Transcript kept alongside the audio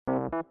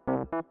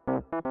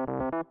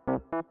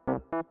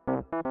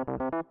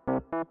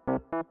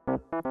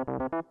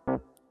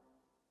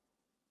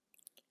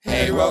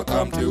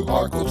welcome to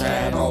our cool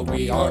channel.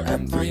 We are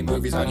M3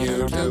 Movies on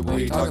YouTube.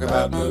 We talk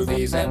about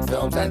movies and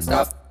films and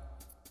stuff.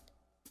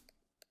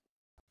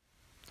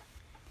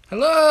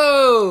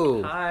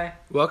 Hello! Hi.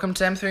 Welcome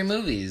to M3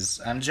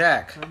 Movies. I'm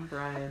Jack. I'm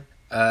Brian.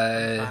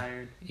 I'm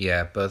tired.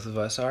 Yeah, both of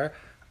us are.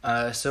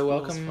 So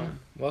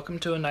welcome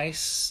to a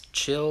nice,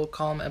 chill,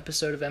 calm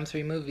episode of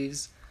M3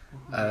 Movies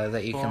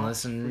that you can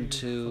listen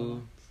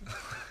to.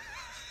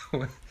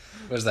 What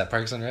is that,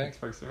 Parks and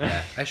Rec? Parks and Rec.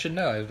 Yeah, I should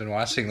know. I've been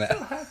watching that.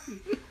 So happy.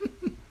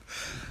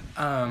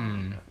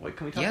 Wait,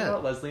 can we talk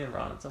about Leslie and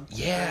Ron at some point?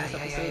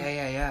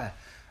 Yeah.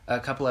 A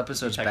couple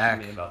episodes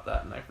back. You texted me about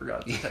that, and I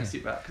forgot to text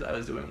you back because I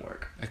was doing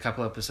work. A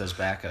couple episodes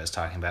back, I was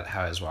talking about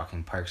how I was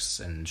walking Parks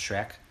and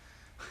Shrek,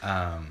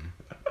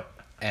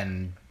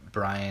 and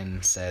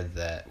Brian said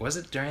that was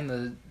it during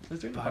the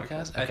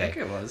podcast? Okay. I think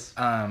it was.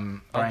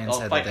 Brian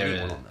said that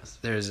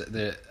there's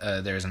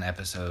an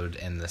episode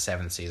in the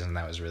 7th season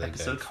that was really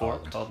episode good. Episode 4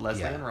 called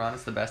Leslie and Ron.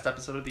 It's the best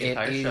episode of the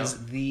entire show. It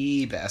is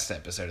the best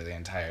episode of the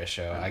entire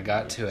show. I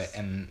got to it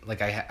and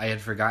I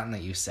had forgotten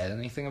that you said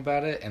anything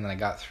about it, and then I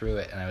got through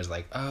it and I was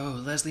like,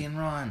 oh, Leslie and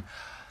Ron.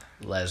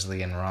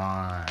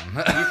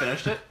 Have you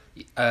finished it?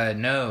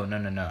 No.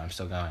 I'm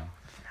still going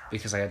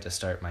because I had to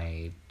start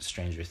my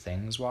Stranger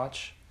Things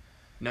watch.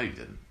 No, you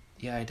didn't.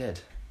 Yeah, I did.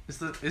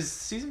 Is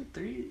season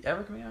 3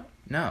 ever coming out?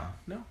 No.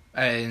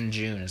 In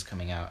June is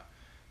coming out,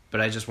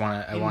 but I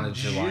wanted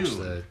to watch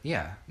the.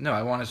 Yeah, no,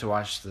 I wanted to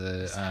watch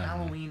the. It's a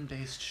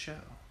Halloween-based show.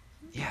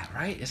 Yeah,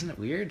 right. Isn't it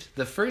weird?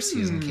 The first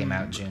season came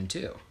out June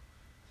too.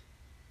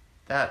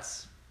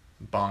 That's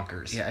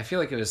bonkers. Yeah, I feel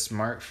like it was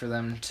smart for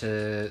them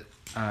to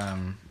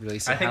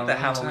release. I think the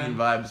Halloween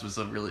vibes was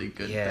a really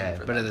good thing for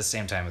them. But at the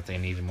same time, if they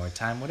needed more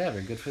time,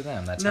 whatever, good for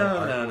them. That's no.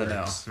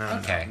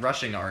 Okay. No.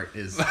 Rushing art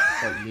is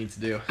what you need to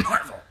do.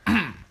 Marvel.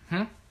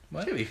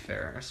 What? To be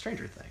fair,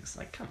 Stranger Things,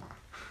 like, come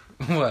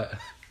on.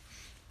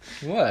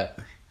 What?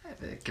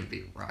 It can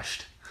be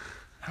rushed.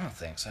 I don't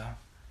think so.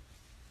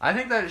 I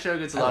think that show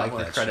gets a lot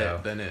more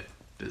credit than it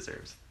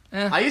deserves.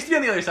 Eh. I used to be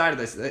on the other side of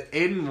this.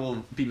 Aiden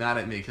will be mad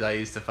at me because I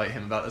used to fight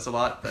him about this a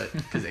lot, but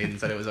because Aiden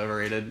said it was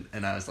overrated,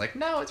 and I was like,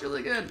 no, it's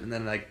really good. And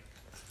then, like,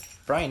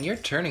 Brian, you're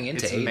turning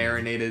into Aiden.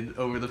 Marinated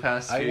over the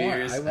past few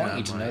years. I want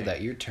you to know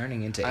that you're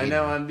turning into Aiden. I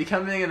know, I'm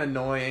becoming an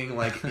annoying,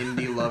 like,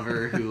 indie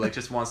lover who, like,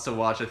 just wants to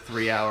watch a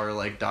 3-hour,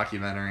 like,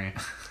 documentary.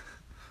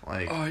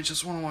 Like, oh, I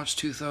just want to watch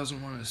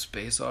 2001: A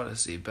Space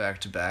Odyssey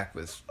back to back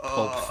with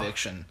Pulp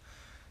Fiction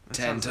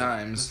 10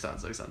 times. That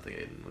sounds like something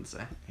Aiden would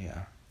say.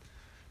 Yeah.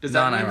 Does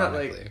that mean that,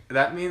 like,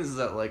 that means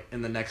that, like,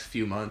 in the next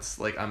few months,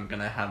 like, I'm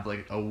gonna have,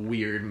 like, a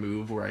weird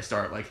move where I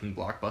start liking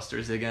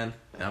blockbusters again,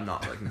 and I'm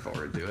not looking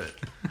forward to it.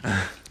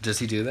 Does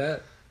he do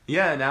that?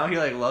 Yeah, now he,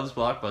 like, loves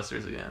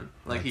blockbusters again.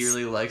 Like, he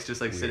really likes just,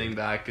 like, weird. Sitting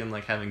back and,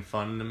 like, having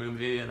fun in a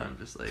movie, and I'm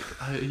just like,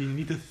 you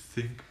need to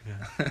think,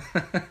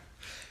 man.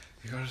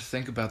 You gotta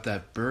think about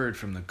that bird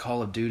from the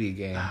Call of Duty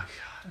game. Oh,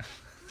 God.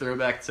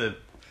 Throwback to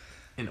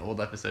an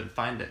old episode.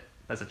 Find it.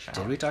 That's a challenge.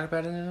 Did we talk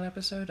about it in an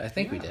episode? I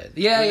think we did.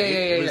 Yeah.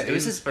 It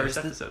was his first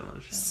episode on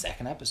the show.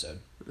 Second episode.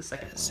 The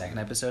second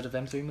episode of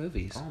M3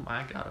 Movies. Oh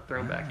my God, a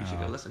throwback. You should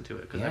go listen to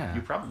it, because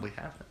you probably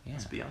haven't. Yeah.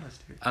 Let's be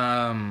honest here.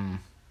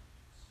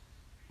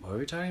 What were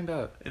we talking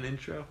about? An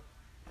intro.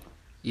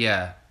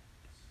 Yeah,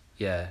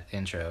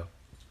 intro.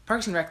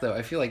 Parks and Rec, though,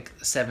 I feel like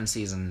 7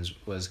 seasons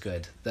was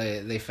good.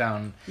 They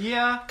found...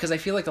 Yeah. Because I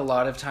feel like a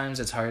lot of times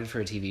it's hard for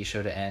a TV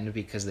show to end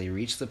because they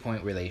reach the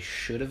point where they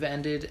should have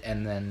ended,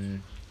 and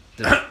then...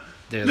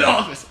 The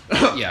Office.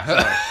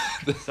 Yeah.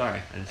 Sorry.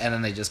 And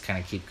then they just kind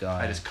of keep going.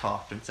 I just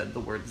coughed and said the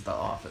words The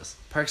Office.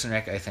 Parks and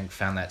Rec, I think,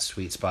 found that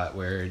sweet spot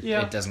where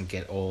it doesn't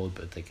get old,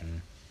 but they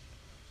can...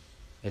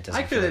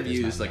 I could have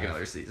used, like,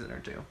 another season or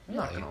two. I'm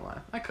not going to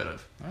lie. I could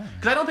have.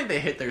 Because I don't think they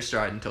hit their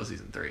stride until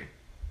season 3.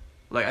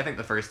 Like, I think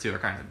the first 2 are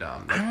kind of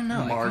dumb. Like, I don't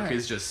know. Mark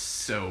is just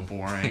so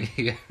boring.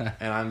 Yeah.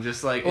 And I'm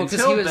just like,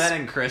 until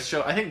Ben and Chris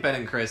show... I think Ben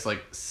and Chris,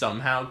 like,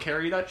 somehow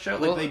carry that show.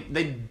 Like,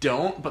 they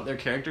don't, but their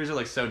characters are,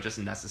 like, so just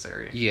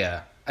necessary.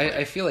 Yeah.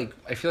 I feel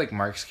like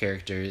Mark's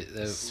character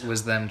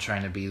was them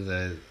trying to be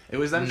the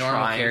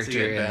normal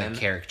character and the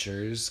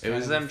characters. It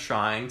was them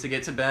trying to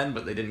get to Ben,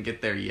 but they didn't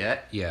get there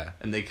yet. Yeah.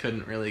 And they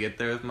couldn't really get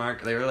there with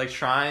Mark. They were, like,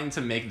 trying to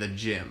make the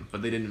Jim,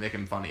 but they didn't make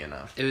him funny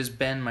enough. It was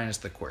Ben minus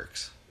the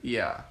quirks.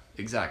 Yeah.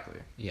 Exactly.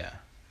 Yeah.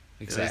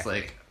 Exactly. It was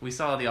like, we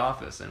saw The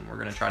Office and we're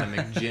going to try to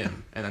make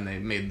Jim. And then they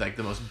made, like,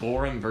 the most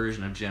boring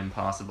version of Jim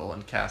possible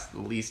and cast the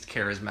least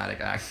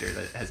charismatic actor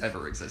that has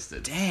ever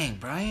existed. Dang,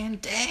 Brian,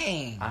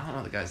 dang. I don't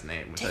know the guy's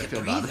name, which I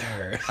feel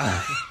bad.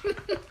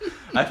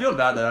 I feel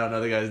bad that I don't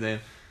know the guy's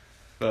name.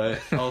 But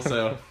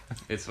also,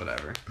 it's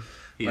whatever.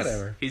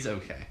 He's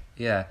okay.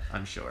 Yeah.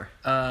 I'm sure.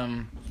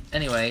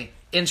 Anyway,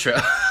 intro.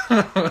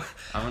 I'm going to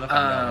find out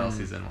what else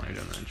he's in while you're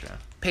doing the intro.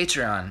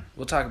 Patreon.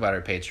 We'll talk about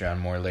our Patreon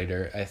more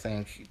later, I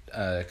think,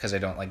 because I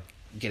don't like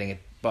getting it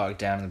bogged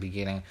down in the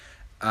beginning.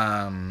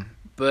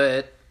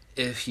 But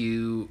if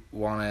you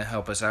want to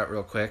help us out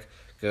real quick,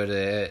 go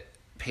to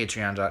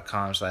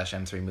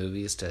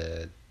patreon.com/m3movies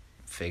to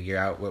figure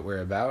out what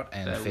we're about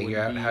and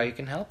figure out how you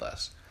can help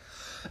us.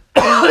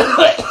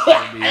 Oh,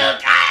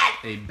 God!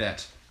 a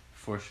bet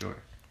for sure.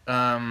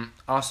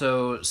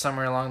 Also,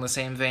 somewhere along the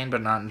same vein,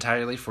 but not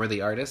entirely, For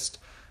the Artist,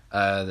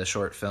 the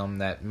short film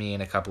that me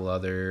and a couple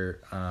other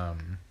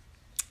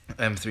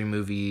M3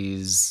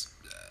 movies,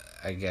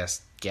 I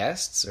guess,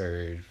 guests,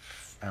 or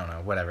I don't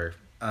know, whatever,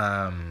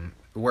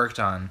 worked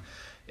on.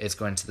 It's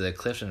going to the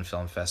Clifton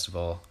Film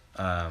Festival,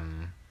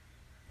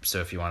 so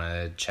if you want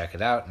to check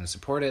it out and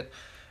support it,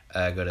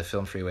 go to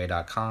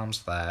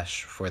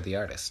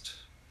filmfreeway.com/fortheartist.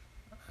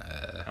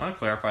 I want to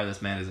clarify,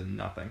 this man is in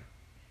nothing.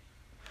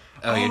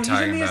 Oh, you're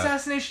talking he's in the about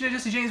assassination of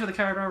Jesse James with a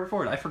carrot Robert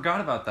Ford. I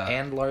forgot about that.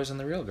 and Lars and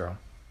the Real Girl.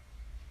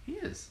 He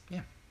is.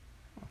 Yeah.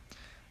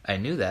 I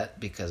knew that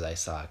because I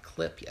saw a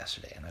clip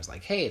yesterday, and I was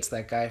like, "Hey, it's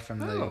that guy from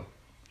the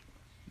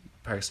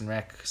Parks and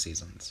Rec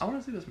seasons." I want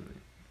to see this movie.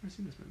 I've never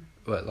seen this movie.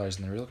 What, Lars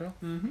and the Real Girl?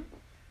 Mm-hmm.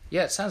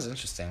 Yeah, it sounds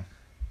interesting.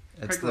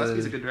 Craig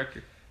Gillespie's a good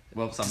director.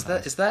 Well,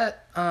 sometimes. Is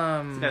that It's the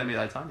guy that made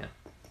I, Tonya.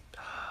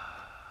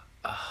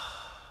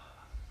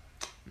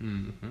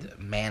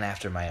 Man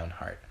After My Own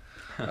Heart.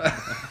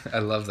 I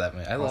love that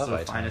movie. I love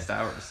I, Tonya. Finest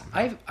Hours.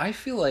 I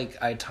feel like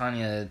I,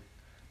 Tonya,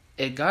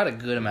 it got a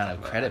good amount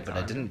of credit, but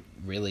it didn't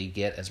really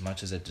get as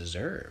much as it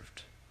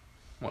deserved.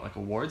 What, like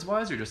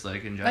awards-wise, or just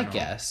like in general? I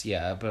guess,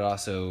 yeah, but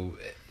also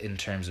in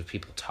terms of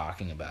people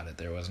talking about it,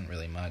 there wasn't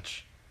really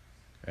much,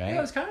 right? Yeah,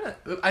 it was kind of...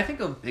 I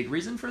think a big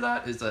reason for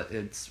that is that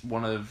it's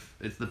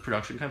the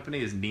production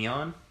company is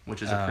Neon,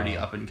 which is a pretty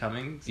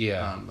up-and-coming.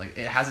 Yeah. Like,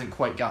 it hasn't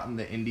quite gotten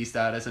the indie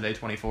status of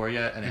A24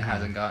 yet, and it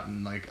hasn't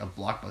gotten, like, a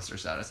blockbuster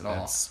status at all.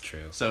 That's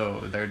true. So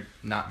they're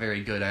not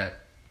very good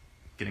at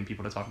getting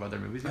people to talk about their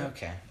movies yet.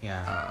 Okay,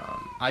 yeah.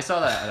 I saw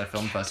that at a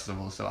film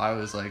festival, so I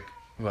was like...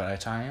 What, I,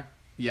 Tonya?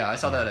 Yeah, I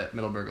saw that at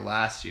Middleburg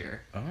last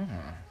year. Oh,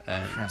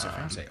 and,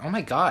 fancy. Oh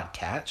my god,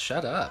 cat,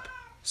 shut up.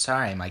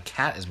 Sorry, my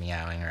cat is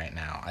meowing right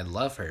now. I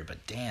love her,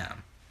 but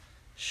damn.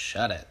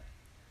 Shut it.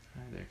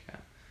 Hi there,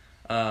 cat.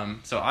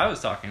 So I was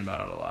talking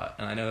about it a lot,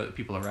 and I know that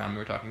people around me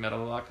were talking about it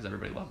a lot because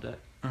everybody loved it.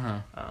 Uh-huh.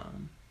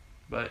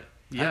 But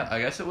yeah, I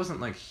guess it wasn't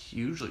like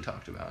hugely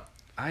talked about.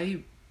 I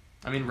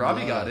mean,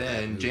 Robbie got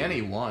in.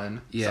 Janny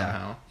won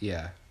somehow.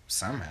 Yeah,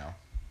 somehow.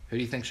 Who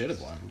do you think should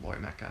have won? Laurie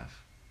Metcalf.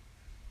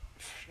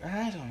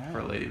 I don't know.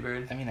 For Lady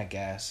Bird. I mean, I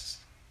guess.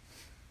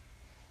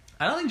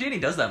 I don't think Janny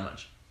does that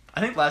much.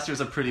 I think last year was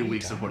a pretty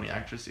weak supporting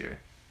actress year.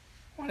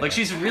 Like,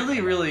 she's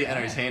really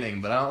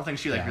entertaining, but I don't think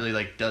she really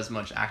like does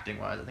much acting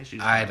wise. I think she.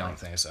 I don't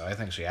think so. I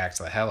think she acts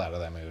the hell out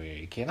of that movie. Are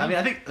you kidding? I mean,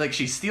 I think like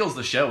she steals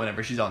the show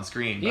whenever she's on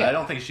screen, but I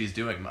don't think she's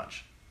doing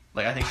much.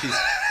 Like, I think she's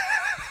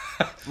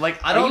like,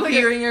 I don't. Are you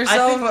hearing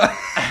yourself?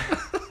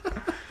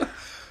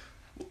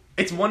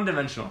 It's one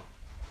dimensional,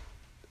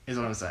 is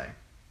what I'm saying.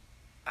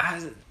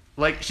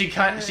 Like, she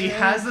has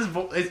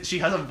this she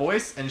has a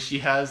voice, and she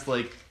has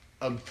like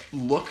a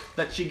look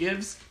that she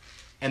gives.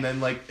 And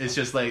then, like, it's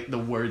just, like, the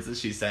words that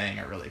she's saying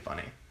are really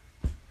funny.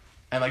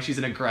 And, like, she's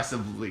an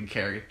aggressive lead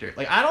character.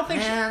 Like, I don't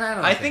think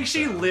I think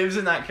she lives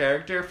in that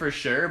character for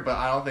sure, but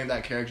I don't think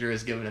that character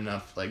is given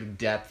enough, like,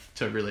 depth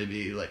to really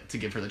be, like, to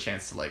give her the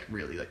chance to, like,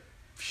 really, like,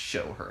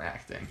 show her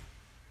acting.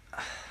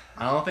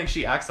 I don't think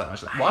she acts that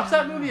much. Watch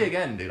that movie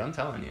again, dude. I'm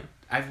telling you.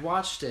 I've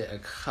watched it a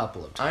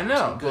couple of times. I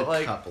know, but,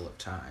 like, couple of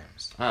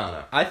times. I don't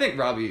know. I think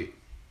Robbie,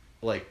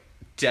 like,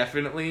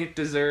 definitely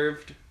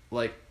deserved,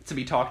 like, to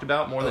be talked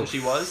about more than she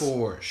was.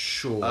 For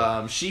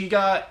sure. She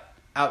got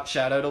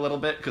outshadowed a little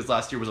bit because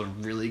last year was a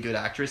really good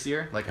actress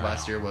year. Like,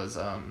 last year was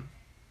Shape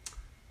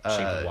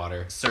of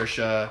Water.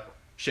 Saoirse,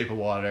 Shape of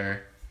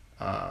Water,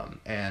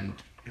 and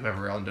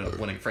whoever ended up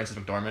winning, Frances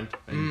McDormand.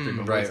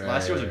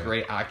 Last year was a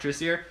great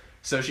actress year,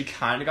 so she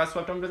kind of got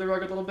swept under the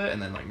rug a little bit,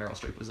 and then like Meryl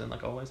Streep was in,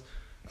 like always.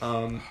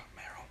 Meryl.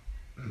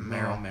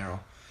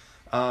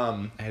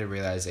 I had a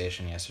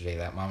realization yesterday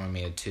that Mamma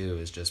Mia 2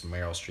 is just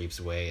Meryl Streep's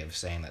way of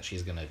saying that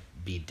she's gonna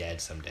be dead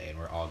someday and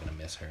we're all gonna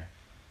miss her.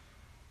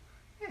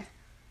 Yeah.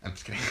 I'm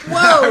just kidding.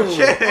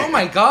 Whoa! Oh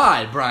my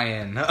god,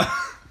 Brian.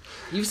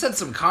 You've said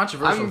some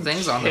controversial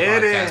things on the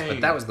podcast,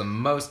 but that was the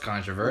most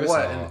controversial.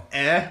 What,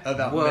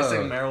 about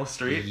missing Meryl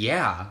Streep?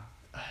 Yeah.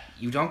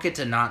 You don't get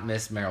to not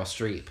miss Meryl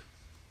Streep.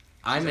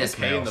 I miss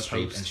Meryl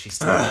Streep and she's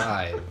still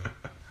alive.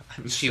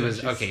 She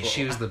was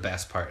the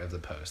best part of the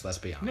post, let's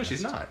be honest. No,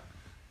 she's not.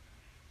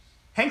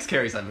 Hanks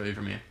carries that movie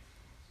for me.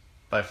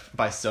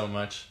 By so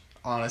much.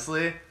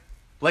 Honestly.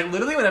 Like,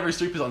 literally whenever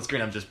Streep is on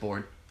screen, I'm just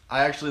bored.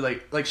 I actually,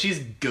 like she's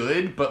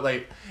good, but,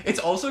 like, it's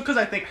also because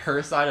I think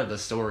her side of the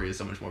story is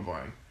so much more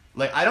boring.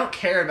 Like, I don't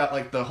care about,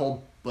 like, the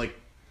whole, like,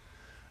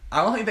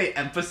 I don't think they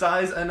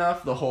emphasize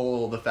enough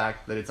the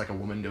fact that it's, like, a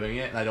woman doing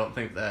it, and I don't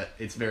think that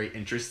it's very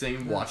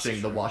interesting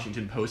watching the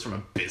Washington Post from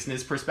a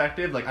business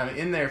perspective. Like, I'm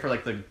in there for,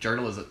 like, the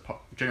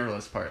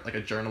journalist part, like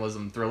a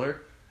journalism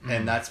thriller. Mm-hmm.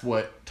 And that's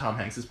what Tom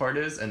Hanks' part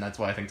is, and that's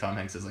why I think Tom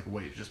Hanks is, like,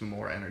 way just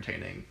more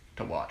entertaining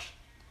to watch.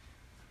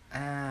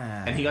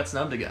 And he got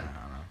snubbed again.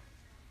 I don't know.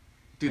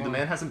 Dude, the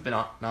man hasn't been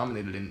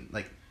nominated in,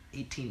 like,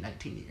 18,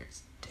 19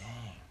 years.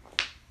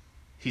 Dang.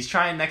 He's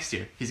trying next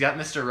year. He's got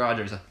Mr.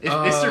 Rogers. If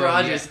Mr.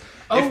 Rogers... Yeah.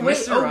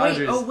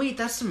 Oh, wait,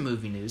 that's some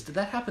movie news. Did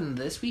that happen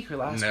this week or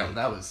last week? No,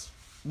 that was...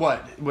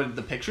 What,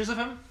 the pictures of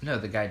him? No,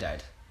 the guy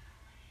died.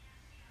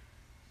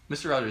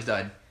 Mr. Rogers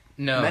died.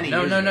 No, Many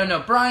years no,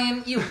 ago.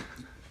 Brian, you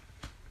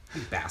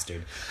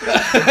bastard.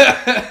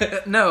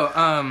 No,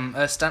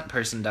 a stunt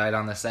person died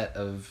on the set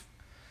of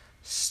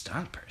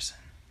Stunt Person.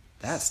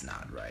 That's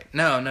not right.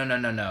 No. It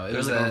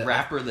There's was like a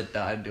rapper that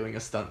died doing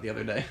a stunt the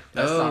other day.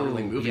 That's not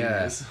really movie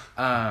news.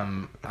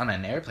 On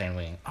an airplane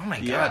wing. Oh my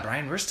Yeah. god,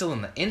 Brian, we're still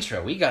in the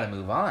intro. We gotta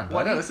move on, buddy.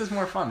 Well, no, this is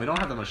more fun. We don't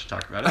have that much to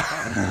talk about. It's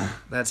fine.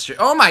 That's true.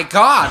 Oh my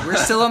god, we're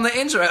still on the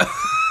intro.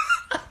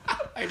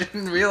 I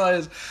didn't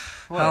realize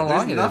how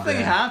long it had Nothing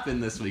been.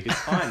 happened this week. It's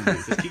fine, dude.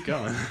 Just keep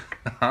going.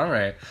 All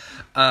right.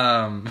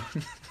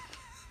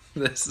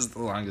 This is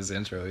the longest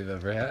intro we've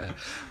ever had.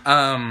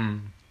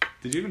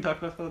 Did you even talk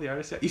about Follow the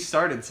Artist yet? You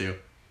started to,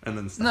 and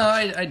then stopped. No,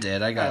 I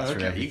did. I got through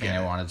okay, you everything get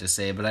I it. wanted to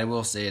say, but I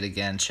will say it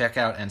again. Check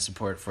out and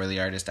support For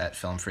the Artist at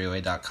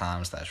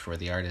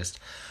filmfreeway.com/fortheartist.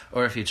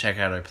 Or if you check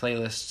out our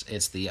playlist,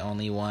 it's the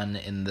only one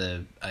in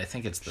the, I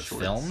think it's the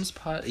Shorts.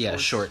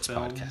 Shorts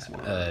Films, podcast one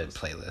of those.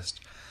 playlist.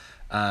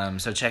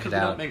 So check it We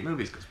don't out. make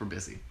movies because we're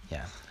busy.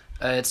 Yeah.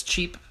 It's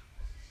cheap.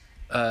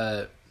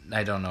 I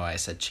don't know why I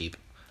said cheap.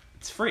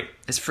 It's free.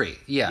 It's free.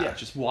 Yeah. Yeah,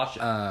 just watch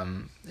it.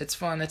 It's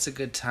fun. It's a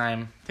good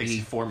time. Takes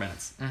you 4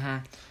 minutes. Mm-hmm.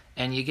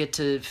 And you get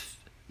to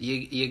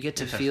you get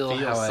to feel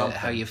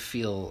how you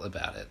feel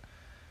about it.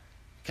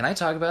 Can I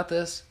talk about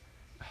this?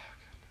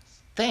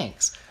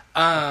 Thanks.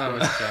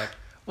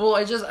 Well,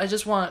 I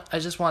just want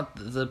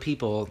the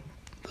people,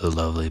 the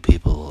lovely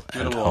people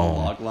Get a at little home.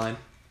 log line.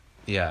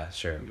 Yeah,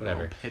 sure, Get a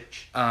whatever. little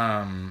pitch.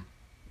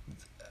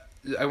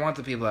 I want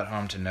the people at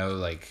home to know,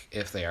 like,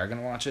 if they are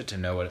gonna watch it, to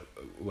know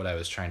what I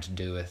was trying to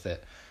do with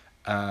it.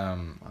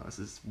 Wow, this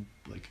is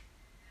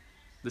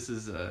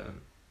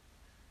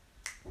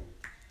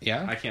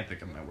Yeah. I can't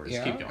think of my words.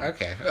 Yeah. Keep going.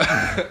 Okay.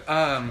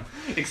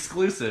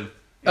 Exclusive.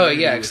 Oh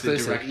interview yeah, with the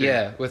exclusive. director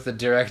Yeah, with the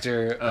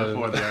director of of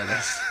For the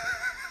Artist,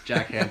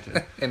 Jack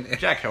Hampton. and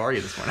Jack, how are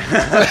you this morning?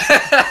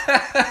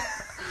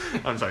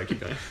 I'm sorry. Keep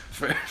going.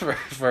 for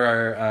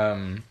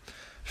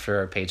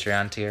our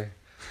Patreon tier,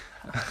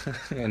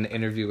 an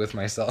interview with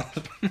myself.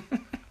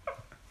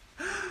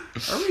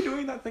 Are we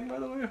doing that thing, by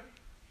the way?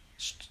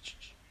 Shh.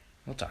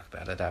 We'll talk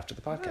about it after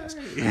the podcast.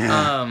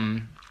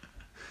 Alright.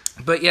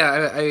 But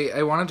yeah,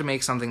 I wanted to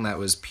make something that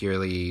was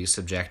purely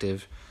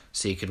subjective,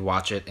 so you could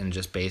watch it and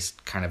just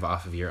based kind of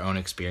off of your own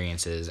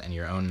experiences and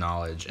your own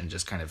knowledge and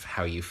just kind of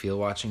how you feel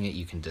watching it,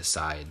 you can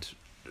decide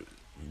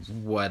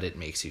what it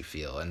makes you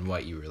feel and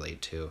what you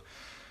relate to.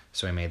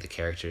 So I made the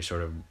character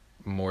sort of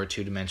more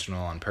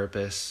two-dimensional on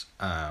purpose,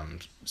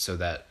 so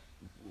that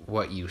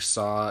what you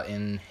saw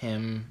in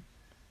him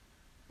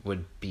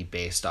would be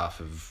based off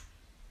of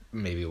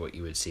maybe what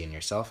you would see in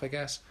yourself, I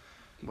guess.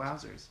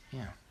 Wowzers.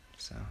 Yeah,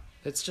 so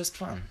it's just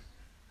fun.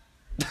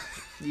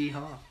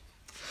 Yeehaw.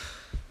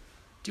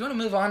 Do you want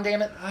to move on,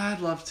 damn it? I'd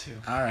love to.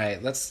 All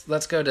right, let's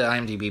go to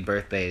IMDb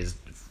birthdays.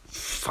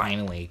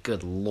 Finally,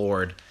 good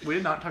lord. We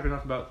did not talk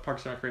enough about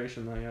Parks and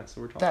Recreation though yet,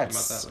 so we're talking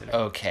That's about that later.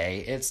 okay.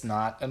 It's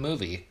not a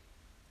movie.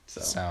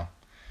 So, So,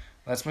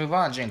 let's move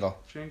on, Jingle.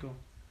 Jingle.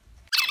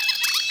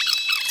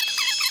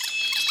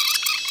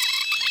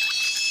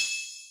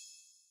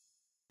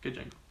 Good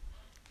jingle.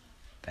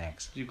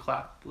 Thanks. Did you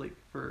clap like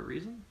for a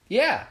reason?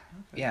 Yeah.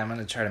 Okay. Yeah, I'm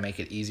gonna try to make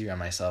it easier on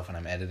myself when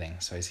I'm editing,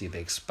 so I see a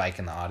big spike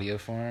in the audio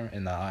form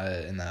in the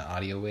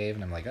audio wave,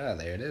 and I'm like, oh,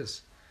 there it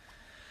is.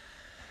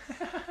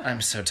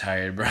 I'm so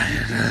tired,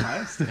 Brian.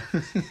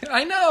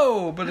 I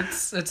know, but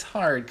it's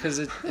hard because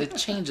it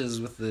changes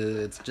with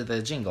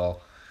the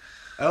jingle.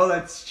 Oh,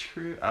 that's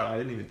true. Oh, I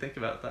didn't even think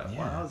about that. Yeah.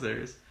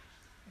 Wowzers.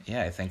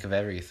 Yeah, I think of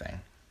everything,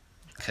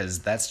 because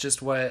that's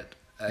just what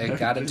I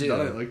gotta Just do.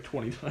 done it like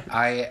 20 times.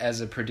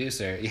 As a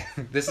producer,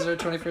 this is our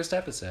 21st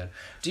episode.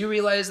 Do you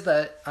realize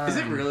that? Is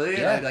it really?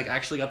 Yeah. I like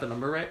actually got the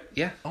number right?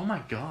 Yeah. Oh my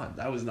god,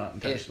 that was not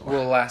intentional.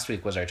 Well, last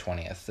week was our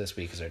 20th. This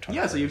week is our 21st.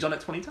 yeah, so you've done it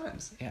 20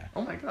 times. Yeah.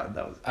 Oh my god,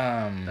 that was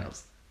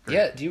great.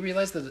 Yeah, do you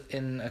realize that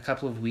in a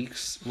couple of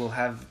weeks we'll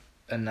have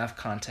enough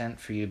content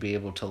for you to be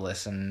able to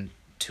listen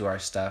to our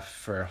stuff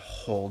for a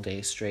whole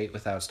day straight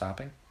without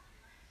stopping?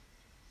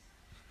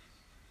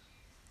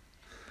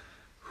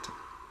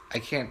 I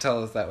can't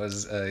tell if that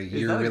was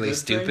you're that a really good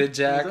stupid, thing?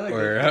 Jack, Is that a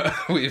or good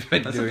we've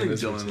been That's doing something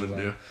this for Dylan too would long.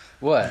 do.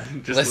 What?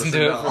 Just listen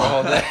to it for a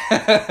whole day.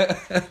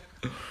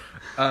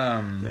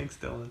 Thanks,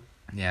 Dylan.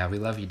 Yeah, we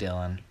love you,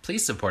 Dylan.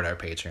 Please support our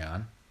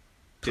Patreon.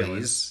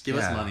 Please. Give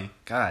us money.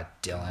 God,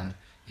 Dylan.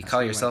 You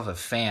call yourself a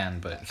fan,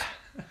 but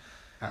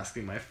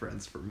Asking my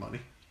friends for money.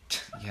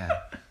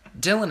 yeah.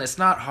 Dylan, it's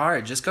not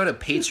hard. Just go to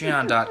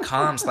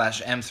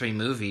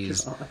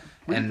patreon.com/m3movies.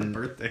 When's the And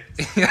birthday?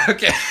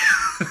 okay.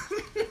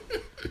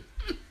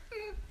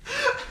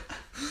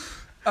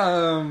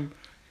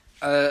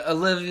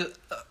 Olivia.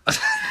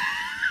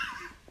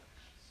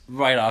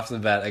 Right off the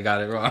bat, I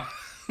got it wrong.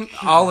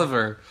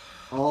 Oliver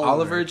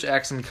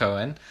Jackson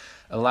Cohen,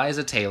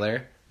 Eliza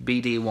Taylor,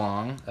 B.D.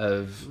 Wong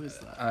of Who is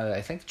that?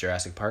 I think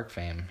Jurassic Park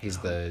fame. He's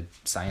the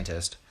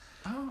scientist.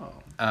 Oh,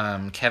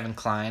 Kevin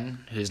Kline,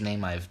 whose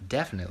name I've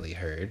definitely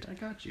heard. I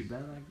got you,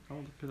 Ben. I'll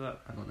look it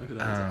up. I don't know who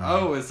that is.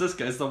 Oh, it's this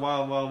guy. It's the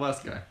Wild Wild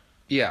West guy.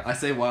 Yeah. I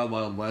say Wild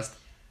Wild West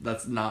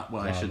That's not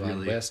what I should Wild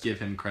really West. give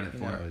him credit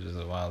for. Which is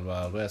a Wild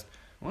Wild West.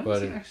 What What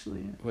is he it- actually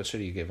in? What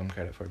should you give him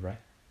credit for, Brian?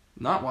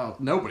 Not Wild.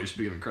 Nobody should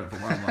be given credit for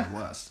Wild Wild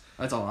West.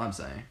 That's all I'm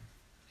saying.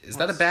 Is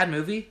that a bad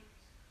movie?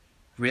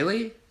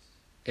 Really?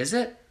 Is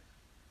it?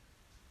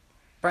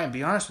 Brian,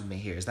 be honest with me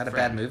here. Is that a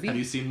bad movie? Have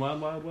you seen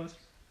Wild Wild West?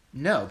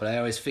 No, but I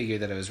always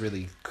figured that it was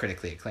really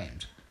critically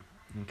acclaimed.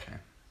 Okay.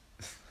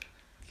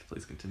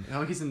 Please continue.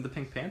 Oh, he's in the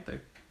Pink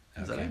Panther.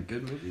 Is that Okay. a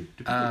good movie? Do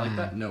people like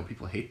that? No,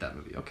 people hate that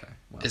movie. Okay.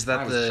 Well, Is I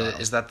that was a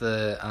child.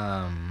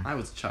 I I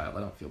was a child. I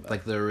don't feel bad.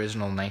 like the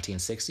original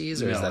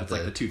 1960s, or no, is that it's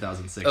like the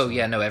 2006. Oh one.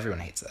 yeah, no, everyone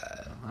hates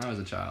that. I was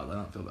a child. I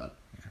don't feel bad.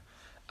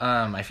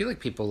 I feel like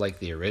people like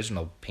the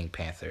original Pink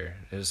Panther.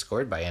 It was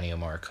scored by Ennio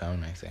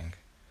Morricone, I think.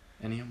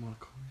 Ennio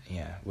Morricone.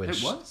 Yeah, which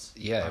It was?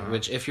 Yeah,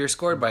 which if you're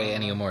scored by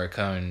Ennio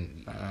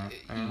Morricone,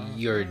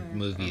 your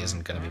movie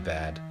isn't gonna be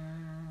bad.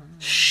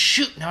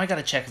 Shoot! Now I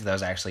gotta check if that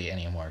was actually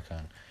Ennio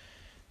Morricone.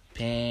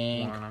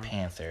 Pink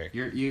Panther.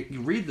 You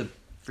read the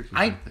freaking.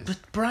 thing. But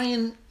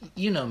Brian,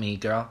 you know me,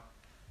 girl.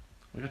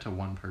 We got to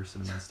one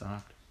person and then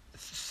stopped.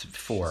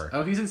 4.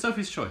 Oh, he's in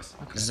Sophie's Choice.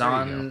 Okay,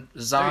 Zan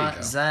McClarnon,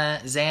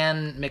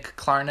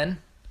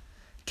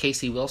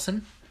 Casey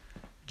Wilson,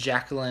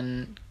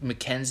 Jacqueline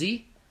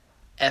McKenzie,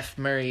 F.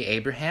 Murray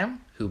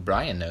Abraham, who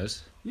Brian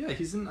knows. Yeah,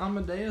 he's in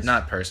Amadeus.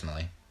 Not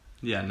personally.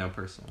 Yeah, no,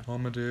 personally.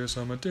 Amadeus,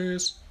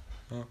 Amadeus,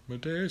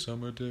 Amadeus,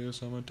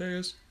 Amadeus,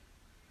 Amadeus.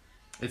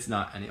 It's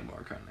not Ennio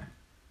Morricone.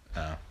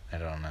 Oh, I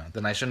don't know.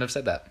 Then I shouldn't have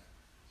said that.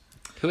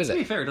 Who is To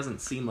be it? fair, it doesn't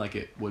seem like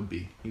it would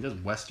be. He does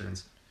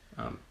westerns.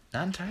 Not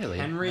entirely.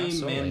 Henry Not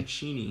solely.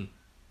 Mancini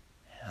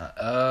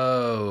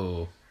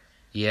Oh.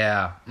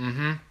 Yeah.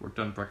 Mm-hmm. worked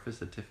on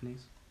Breakfast at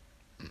Tiffany's.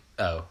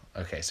 Oh,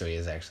 okay, so he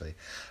is actually.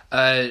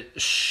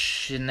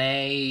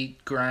 Shanae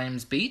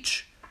Grimes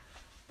Beach,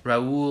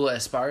 Raul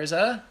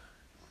Esparza,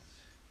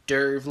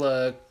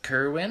 Dervla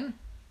Kerwin,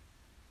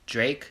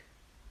 Drake,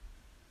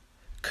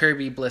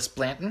 Kirby Bliss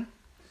Blanton,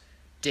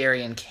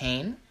 Darian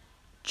Kane,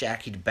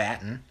 Jackie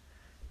DeBatten,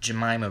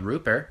 Jemima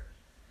Rupert,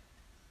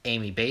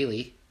 Amy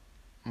Bailey,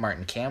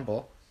 Martin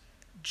Campbell,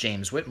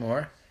 James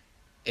Whitmore,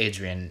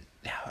 Adrian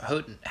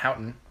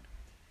Houghton,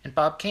 and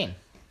Bob Kane,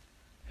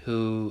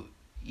 who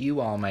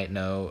you all might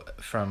know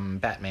from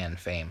Batman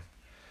fame.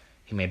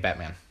 He made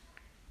Batman.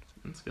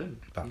 That's good.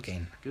 Bob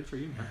Kane. Good for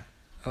you, man.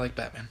 I like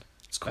Batman.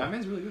 It's cool.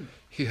 Batman's really good.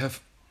 He have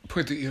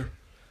pointy ear.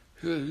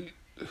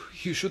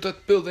 He shoot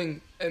that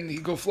building and he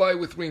go fly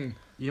with wing.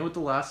 You know what the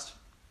last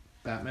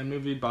Batman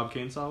movie Bob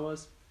Kane saw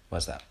was?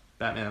 What's that?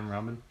 Batman and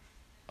Robin.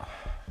 Oh,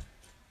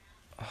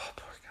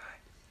 poor guy.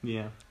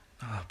 Yeah.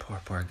 Oh,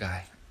 poor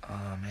guy.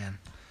 Oh, man.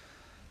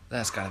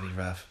 That's gotta be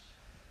rough.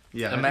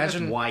 Yeah. Imagine- I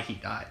think that's why he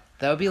died.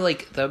 That would be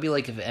like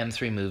if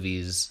M3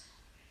 Movies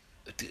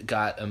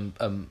got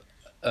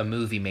a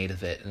movie made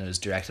of it and it was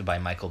directed by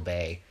Michael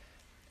Bay,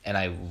 and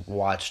I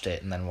watched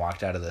it and then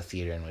walked out of the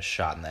theater and was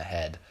shot in the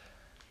head.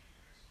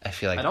 I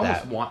feel like I'd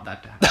that. almost want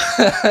that to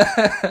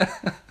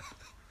happen.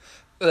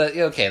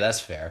 Okay, that's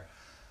fair.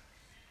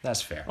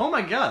 That's fair. Oh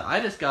my god!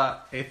 I just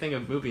got a thing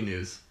of movie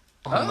news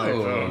on my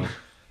phone.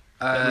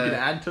 That we can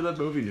add to the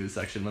movie news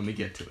section when we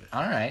get to it.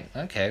 All right.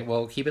 Okay.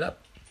 Well, keep it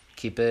up.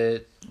 Keep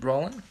it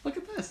rolling. Look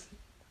at this.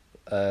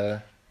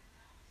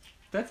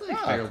 That's like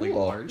Oh, fairly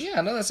cool. large.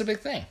 Yeah, no, that's a big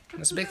thing.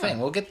 That's a big thing.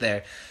 We'll get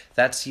there.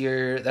 That's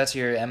your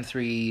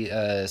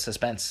M3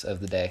 suspense of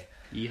the day.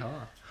 Yeehaw.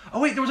 Oh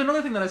wait, there was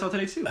another thing that I saw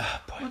today too. Boy,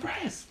 Look Brian.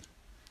 at this.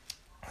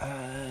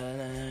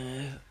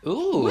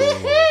 Ooh.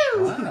 Woohoo!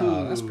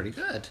 Wow, that's pretty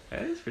good.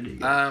 That is pretty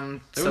good. There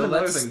there was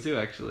another thing too,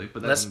 actually,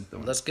 but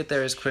let's get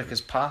there as quick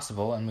as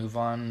possible and move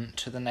on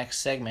to the next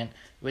segment,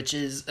 which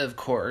is, of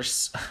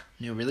course,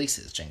 new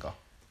releases jingle.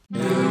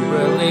 New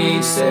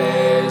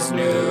releases,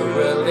 new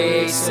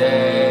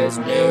releases,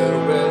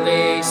 new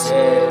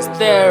releases.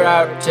 They're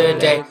out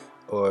today,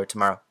 or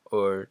tomorrow,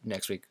 or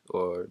next week,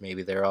 or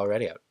maybe they're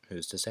already out.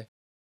 Who's to say?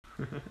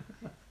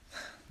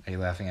 Are you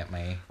laughing at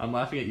my... I'm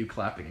laughing at you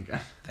clapping again.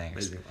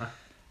 Thanks.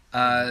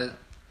 Amazing.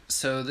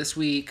 So this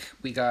week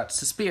we got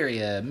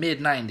Suspiria,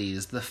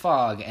 mid-90s, The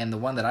Fog, and the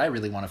one that I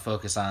really want to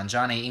focus on,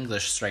 Johnny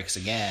English Strikes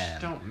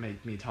Again. Don't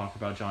make me talk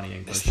about Johnny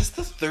English. Is this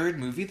the third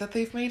movie that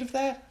they've made of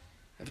that?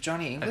 Of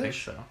Johnny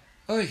English? I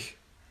think so.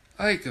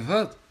 I give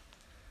up.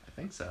 I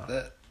think so.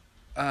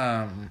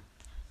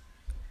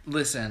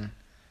 Listen,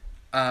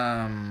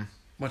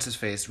 what's his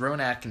face? Rowan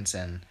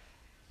Atkinson.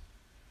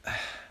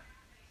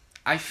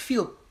 I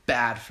feel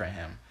bad for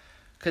him,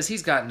 because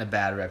he's gotten a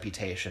bad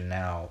reputation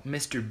now.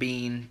 Mr.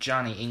 Bean,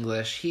 Johnny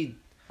English,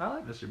 I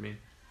like Mr. Bean.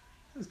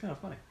 It's kind of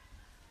funny.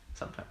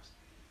 Sometimes.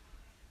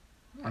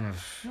 You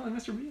like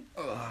Mr. Bean?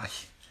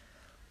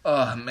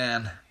 Oh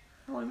man,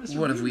 I like Mr.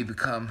 what Bean. have we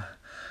become?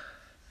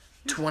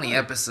 20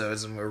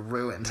 episodes and we're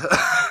ruined.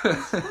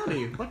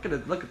 Funny. Look at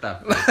it. Look at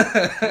that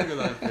face. Look at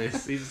that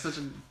face. He's such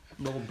a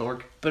little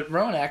dork. But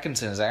Rowan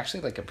Atkinson is actually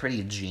like a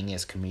pretty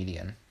genius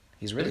comedian.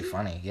 He's really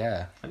funny,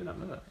 yeah. I did not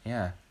know that.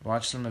 Yeah,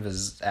 watch some of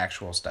his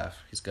actual stuff.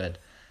 He's good.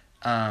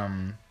 I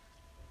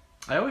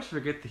always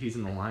forget that he's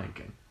in The Lion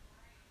King.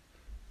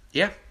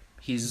 Yeah,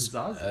 he's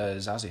Zazie.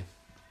 Zazie.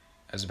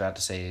 I was about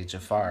to say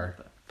Jafar,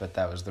 but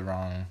that was the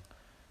wrong.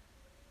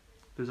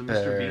 There's a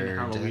Mr. Bean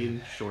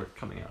Halloween short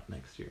coming out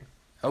next year.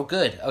 Oh,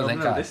 good. Oh,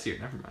 thank God. This year.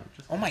 Never mind.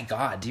 Oh my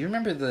God! Do you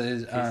remember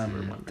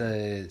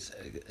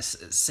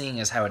seeing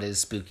as how it is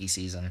spooky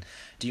season?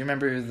 Do you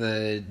remember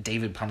the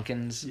David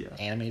Pumpkins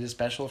animated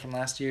special from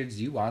last year? Did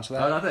you watch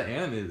that? Oh, not the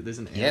animated. There's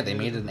an animated. Yeah, they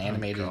made an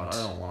animated. Oh God, I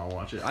don't want to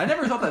watch it. I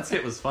never thought that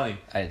skit was funny.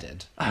 I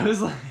did. I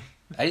was like,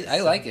 I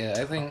like it.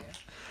 I think.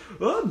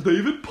 Oh,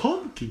 David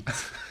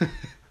Pumpkins.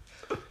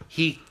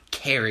 He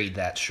carried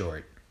that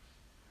short.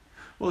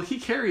 Well, he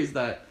carries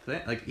that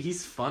thing. Like,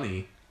 he's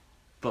funny,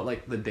 but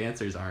like the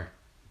dancers aren't.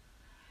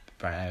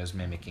 Brian, I was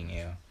mimicking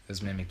you. I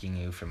was mimicking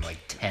you from like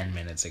 10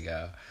 minutes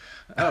ago.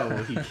 Oh,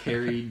 well, he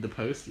carried the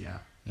post? Yeah.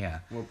 Yeah.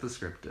 Well, the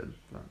script did.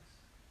 But...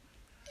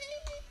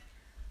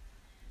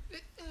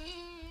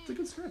 It's a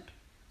good script.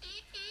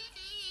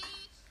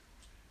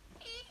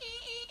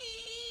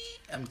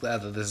 I'm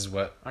glad that this is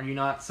what... Are you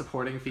not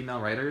supporting female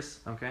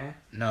writers? Okay.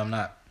 No, I'm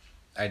not.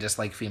 I just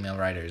like female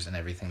writers and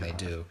everything they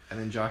do. And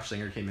then Josh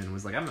Singer came in and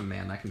was like, I'm a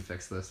man, I can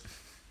fix this.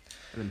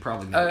 And then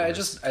probably made it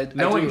worse.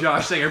 Knowing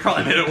Josh Singer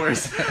probably made it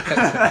worse.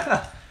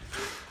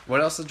 What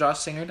else has Josh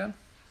Singer done?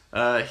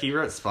 He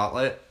wrote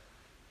Spotlight,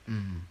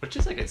 which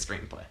is a good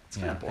screenplay. It's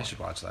kind of boring. I should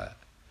watch that.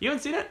 You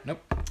haven't seen it?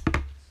 Nope.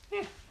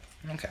 Yeah.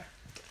 Okay.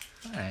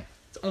 All right.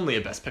 It's only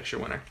a Best Picture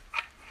winner.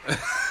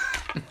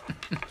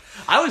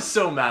 I was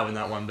so mad when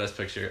that won Best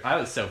Picture. I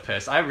was so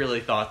pissed. I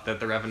really thought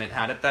that The Revenant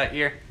had it that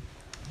year.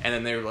 And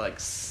then they were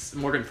like,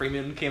 Morgan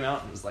Freeman came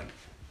out and was like,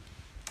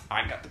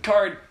 I got the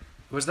card.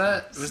 Was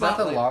that the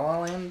La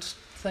La Land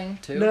thing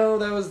too? No,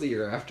 that was the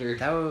year after.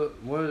 That was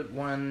what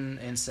one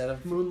instead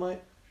of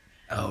Moonlight.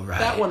 Oh right.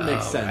 That one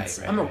makes sense.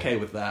 Right, I'm okay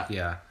with that.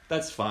 Yeah.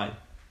 That's fine.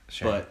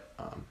 Sure.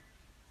 But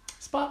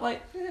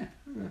Spotlight,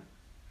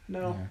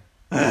 no.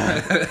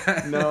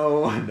 Yeah.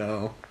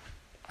 No.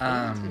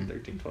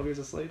 13, 12 Years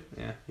a Slave?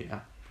 Yeah,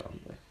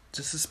 probably.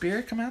 Does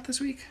Suspiria come out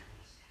this week?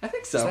 I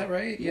think so. Is that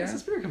right? Yeah.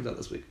 Suspiria comes out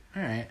this week.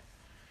 All right.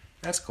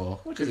 That's cool.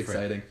 Which is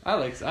exciting. I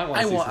want to see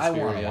Suspiria. I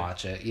want to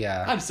watch it.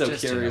 Yeah. I'm so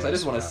curious. I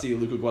just want to see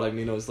Luca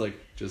Guadagnino's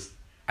just.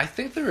 I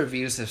think the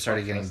reviews have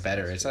started getting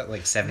better. It's at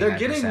like 79%. They're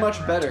getting much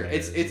better.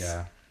 Tomatoes. It's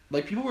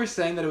like people were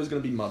saying that it was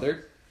going to be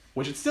Mother,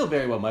 which it still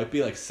very well might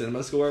be, like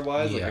cinema score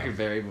wise. Like I could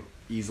very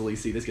easily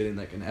see this getting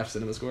like an F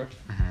cinema score.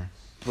 Mm-hmm.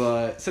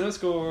 But cinema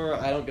score,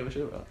 I don't give a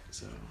shit about.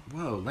 So.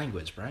 Whoa,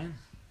 language, Brian.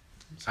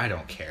 I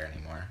don't care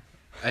anymore.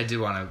 I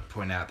do want to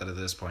point out that at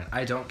this point,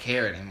 I don't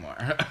care anymore.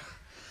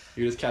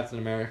 You're just Captain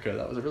America.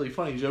 That was a really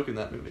funny joke in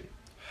that movie.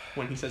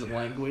 When he says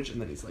language, and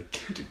then he's like,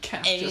 did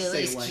Cap just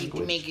say language?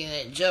 Keep making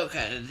a joke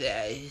out of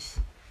that.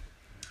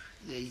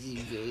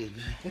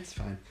 It's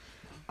fine.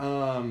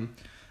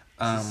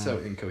 This is so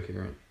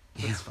incoherent.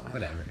 It's fine.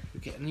 Whatever.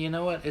 You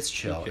know what? It's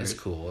chill. It's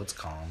cool. It's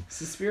calm.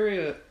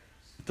 Suspiria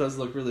does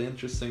look really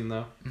interesting,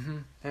 though. Mm-hmm.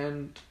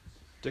 And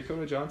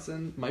Dakota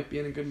Johnson might be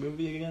in a good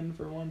movie again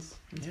for once.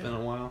 It's been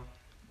a while.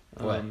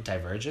 What,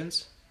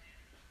 Divergence?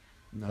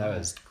 No. That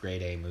was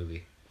grade A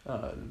movie.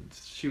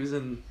 She was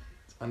in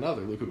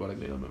another Luca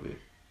Guadagnino movie.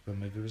 What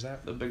movie was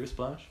that? The Bigger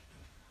Splash.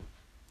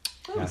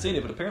 I haven't seen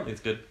it, but apparently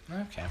it's good.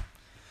 Okay.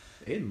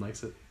 Aiden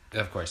likes it.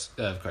 Of course.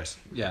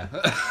 Yeah.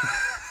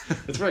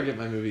 That's where I get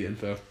my movie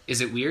info.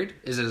 Is it weird?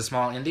 Is it a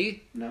small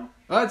indie? No.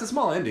 Oh, it's a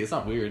small indie. It's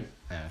not weird.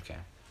 Oh, okay.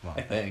 Well,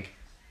 I think.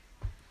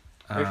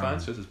 Ray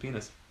Fiennes shows his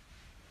penis.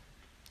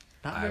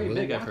 Not very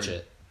big, I've heard.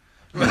 It.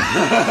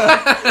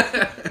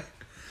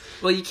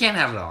 Well, you can't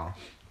have it all.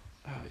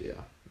 Oh, yeah.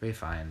 Ray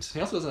Fiennes. He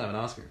also doesn't have an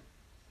Oscar.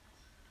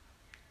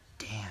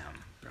 Damn,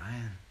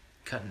 Brian.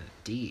 Cutting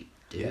it deep,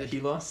 dude. Yeah, he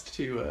lost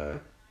to,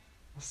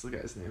 what's the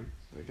guy's name?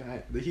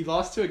 He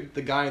lost to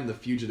the guy in The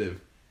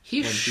Fugitive.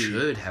 He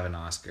should have an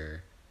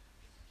Oscar.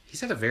 He's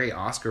had a very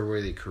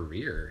Oscar-worthy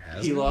career,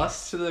 hasn't he? He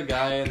lost to the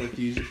guy in The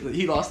Fugitive.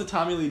 He lost to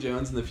Tommy Lee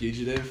Jones in The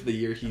Fugitive the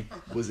year he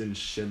was in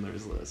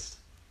Schindler's List.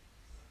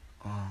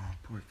 Oh,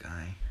 poor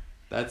guy.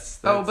 That's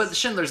but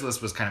Schindler's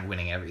List was kind of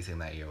winning everything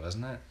that year,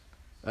 wasn't it?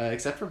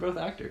 Except for both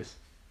actors.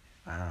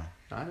 Wow.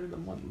 Neither of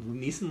them won.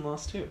 Neeson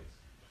lost too.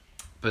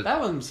 But that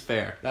one's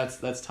fair.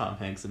 That's Tom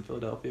Hanks in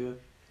Philadelphia.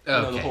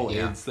 Okay, the whole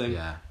AIDS thing.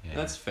 Yeah.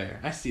 That's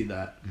fair. I see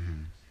that.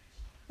 Mm-hmm.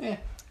 Yeah.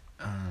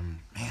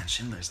 Man,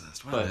 Schindler's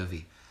List. What a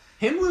movie.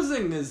 Him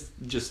losing is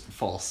just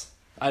false.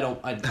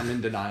 I'm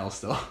in denial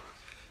still.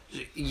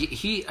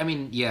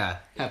 Happened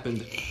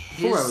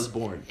before I was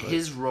born. But.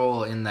 His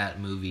role in that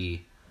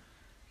movie,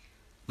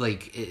 I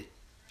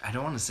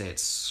don't want to say it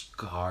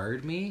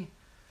scarred me,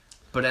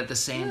 but at the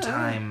same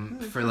time,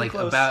 for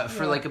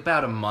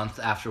about a month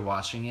after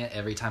watching it,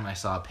 every time I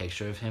saw a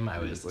picture of him, I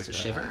would just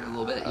shiver a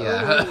little bit.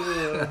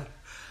 Yeah.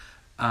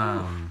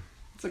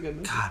 It's a good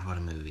movie. God, what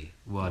a movie!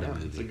 What a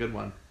movie! It's a good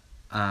one.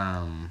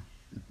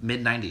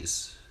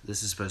 Mid-90s.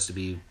 This is supposed to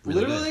be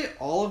really literally good.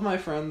 All of my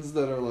friends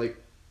that are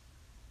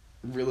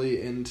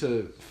really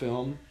into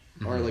film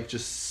are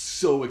just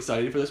so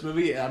excited for this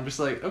movie, and I'm just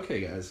like,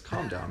 okay, guys,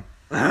 calm down.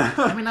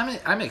 I mean,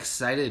 I'm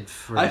excited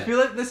for. I feel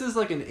like this is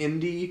an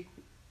indie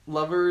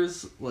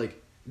lover's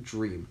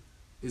dream.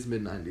 Is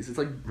mid-90s. It's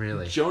like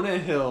really Jonah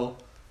Hill,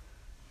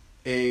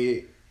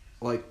 a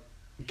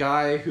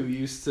guy who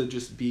used to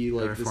just be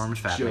like reformed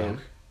this fat joke.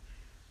 man.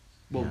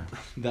 Well,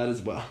 that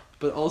as well.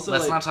 But also,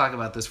 let's like, not talk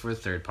about this for a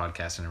third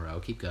podcast in a row.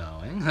 Keep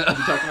going. Did you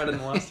talk about it in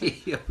the last?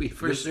 Yeah, we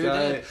for this sure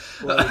guy, did.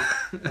 Like,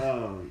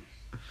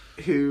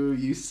 who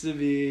used to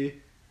be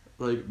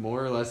like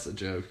more or less a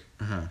joke,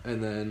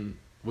 and then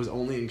was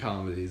only in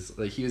comedies.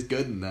 Like, he was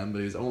good in them, but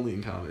he was only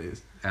in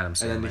comedies. Adam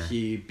Sandler. And then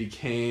he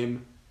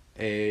became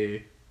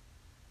a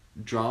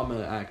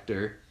drama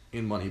actor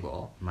in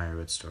Moneyball.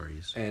 Meyerowitz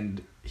Stories.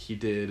 And he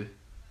did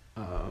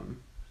The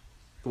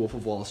Wolf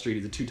of Wall Street.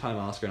 He's a 2-time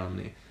Oscar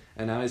nominee.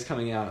 And now he's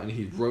coming out and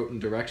he wrote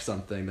and directs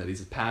something that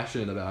he's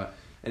passionate about.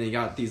 And he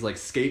got these like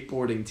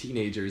skateboarding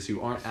teenagers who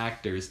aren't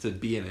actors to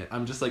be in it.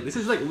 I'm just like, this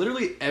is like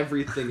literally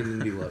everything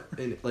an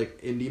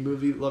indie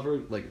movie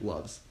lover like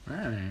loves.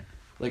 Alright.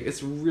 Like,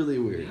 it's really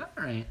weird.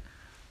 Alright.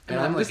 And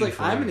I'm just like,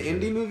 I'm an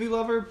indie movie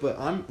lover, but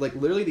I'm like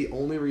literally the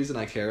only reason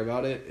I care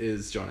about it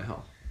is Jonah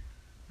Hill.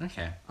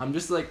 Okay. I'm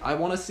just like, I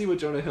want to see what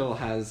Jonah Hill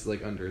has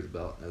like under his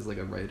belt as like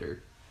a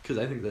writer, because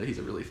I think that he's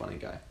a really funny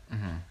guy.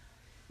 Mm-hmm.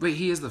 Wait,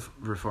 he is the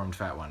reformed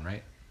fat one,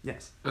 right?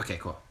 Yes. Okay,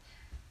 cool.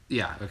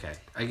 Yeah, okay.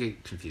 I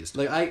get confused.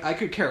 Like, I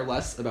could care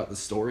less about the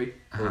story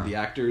or the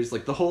actors.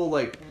 Like, the whole,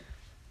 like,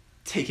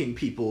 taking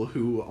people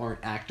who aren't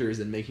actors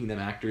and making them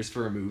actors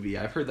for a movie.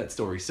 I've heard that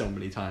story so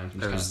many times.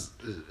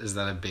 Is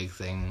that a big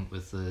thing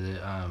with the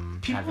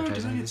people advertising?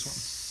 are doing it this one?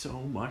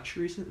 so much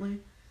recently.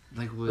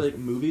 Like, with... like,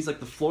 movies, like,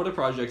 the Florida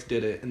Project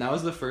did it, and that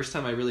was the first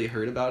time I really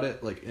heard about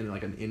it, like, in,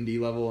 like, an indie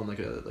level, and,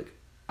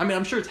 I mean,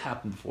 I'm sure it's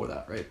happened before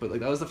that, right? But,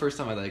 like, that was the first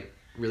time I, like,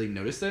 really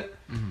noticed it.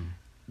 Mm-hmm.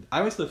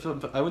 I went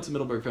to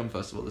Middleburg Film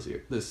Festival this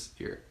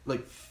year.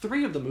 Like,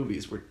 3 of the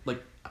movies were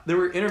like, there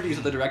were interviews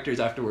with the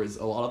directors afterwards,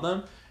 a lot of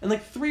them, and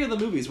like 3 of the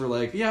movies were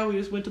like, yeah, we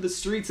just went to the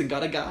streets and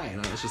got a guy,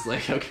 and I was just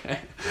like, okay.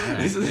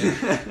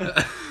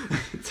 Right.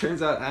 It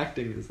turns out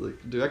acting is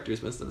like director's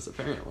business,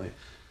 apparently.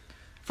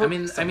 I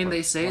mean,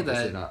 they say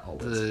that not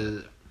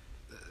always,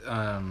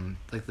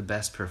 like the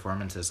best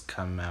performances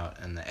come out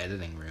in the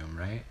editing room,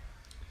 right?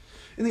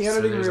 In the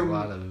editing room, a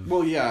lot of...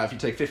 well, yeah, if you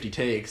take 50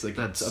 takes, like,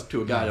 that's up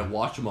to a guy to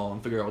watch them all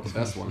and figure out what the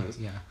best one is.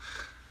 Yeah.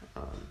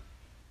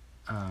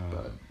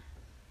 But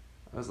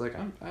I was like,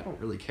 I don't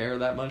really care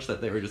that much that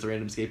they were just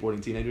random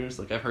skateboarding teenagers.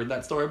 Like, I've heard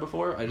that story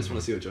before. I just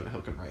want to see what Jonah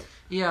Hill can write.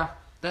 Yeah.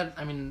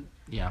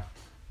 Yeah.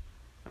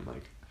 I'm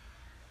like...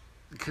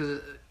 Because,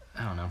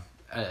 I don't know.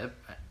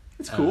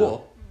 It's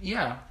cool.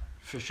 Yeah,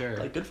 for sure.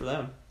 Like, good for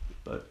them.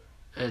 But...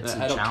 It's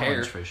I a don't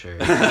challenge care. for sure.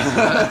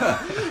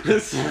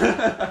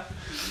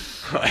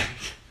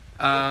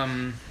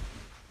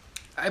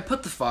 I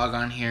put The Fog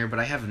on here, but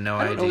I have no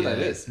idea. I don't know what that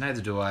is.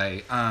 Neither do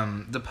I.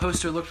 The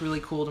poster looked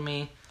really cool to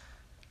me,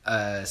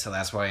 so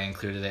that's why I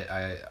included it.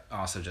 I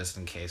also, just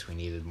in case we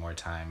needed more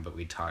time, but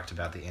we talked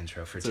about the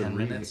intro for 10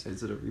 minutes.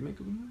 Is it a remake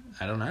of a movie?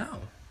 I don't know.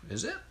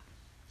 Is it?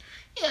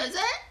 Yeah, is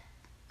it?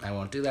 I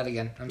won't do that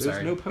again. Sorry.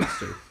 There's no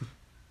poster.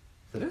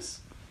 There's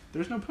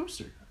no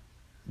poster.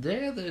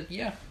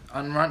 Yeah,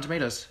 on Rotten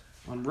Tomatoes.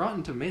 On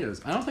Rotten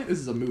Tomatoes. I don't think this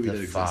is a movie The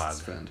that Fog.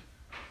 exists, Fend.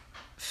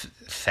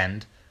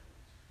 Fend?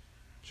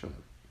 Shut up.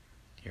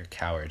 You're a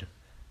coward.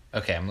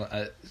 Okay,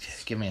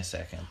 give me a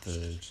second.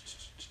 The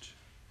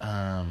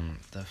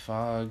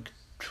Fog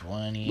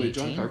 2018? Wait,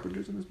 John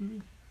Carpenter's in this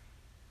movie?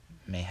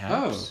 Mayhaps.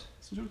 Oh,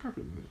 it's a John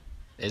Carpenter movie.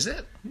 Is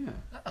it? Yeah.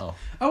 Oh.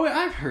 Oh, wait,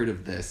 I've heard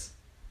of this.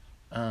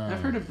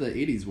 I've heard of the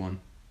 80s one.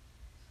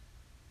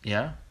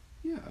 Yeah?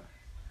 Yeah.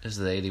 Is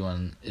the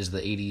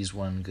 80s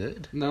one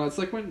good? No, it's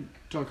like when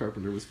John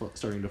Carpenter was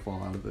starting to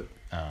fall out of it.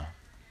 Oh,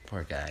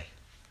 poor guy.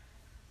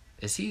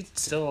 Is he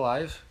still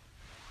alive?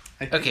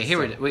 Okay, here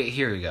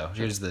we go.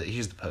 Here's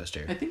the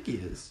poster. I think he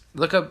is.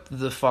 Look up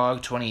the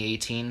Fog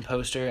 2018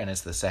 poster, and it's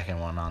the second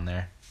one on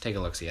there. Take a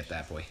look-see at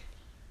that boy.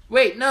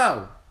 Wait,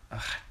 no!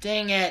 Ugh,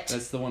 dang it!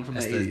 That's the one from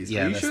That's the 80s.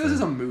 yeah, Are you sure this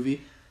is a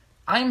movie?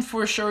 I'm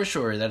for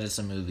sure that it's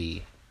a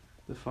movie.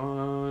 The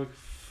Fog...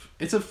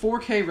 It's a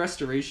 4K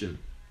restoration.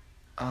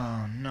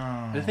 Oh,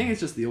 no. I think it's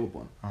just the old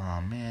one.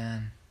 Oh,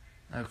 man.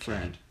 Okay.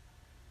 Friend.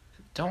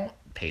 Don't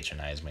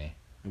patronize me.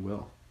 I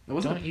will.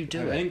 Don't you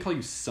do it. I didn't call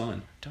you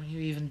son. Don't you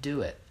even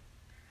do it.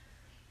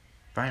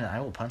 Brian, I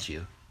will punch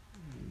you.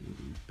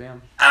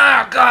 Bam.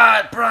 Oh,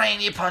 God! Brian,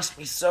 you punched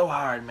me so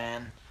hard,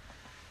 man.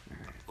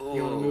 Right.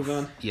 You want to move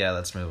on? Yeah,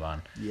 let's move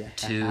on. Yeah.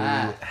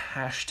 To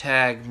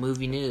hashtag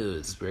movie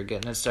news. We're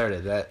getting it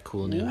started. That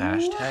cool new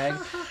hashtag.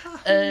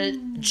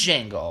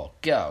 Jingle.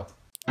 Go.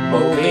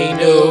 Movie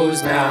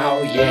news now,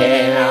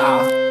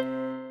 yeah.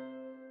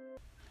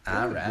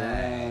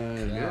 Alright.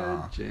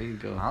 Good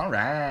jingle.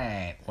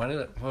 Alright.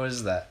 What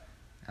was that?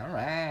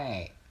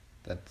 Alright.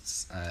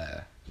 That's,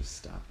 Just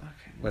stop.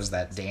 Okay. what is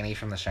that? Danny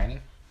from The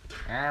Shining?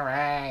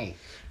 Alright.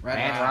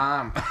 Red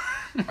Rum.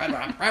 Red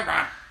Rum.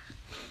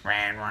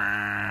 Red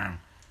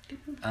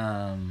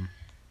Rum.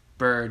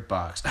 Bird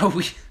Box.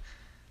 Oh,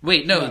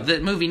 wait, no, the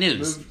movie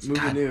news.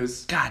 Movie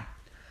news. God,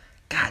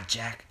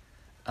 Jack.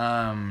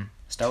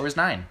 Star Wars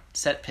 9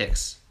 set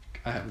pics.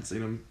 I haven't seen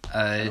them.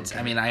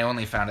 I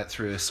only found it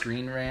through a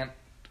Screen Rant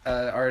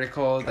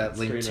article that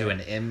linked to an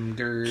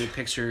Imgur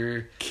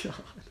picture God.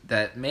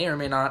 that may or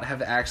may not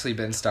have actually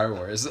been Star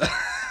Wars.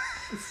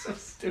 It's so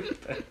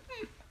stupid.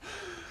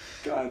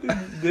 God,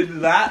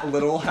 did that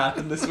little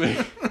happen this week?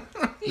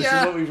 This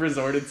is what we've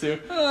resorted to.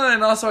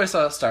 And also I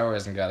saw Star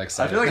Wars and got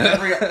excited.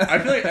 I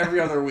feel like every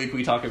other week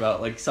we talk about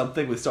like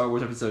something with Star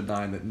Wars Episode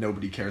 9 that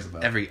nobody cares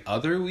about. Every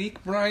other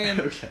week, Brian?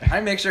 Okay.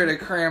 I make sure to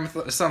cram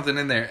something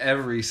in there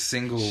every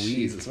single week.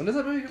 Jesus, when does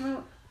that movie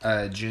come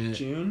out?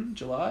 June?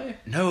 July?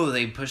 No,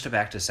 they pushed it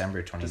back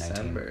December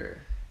 2019.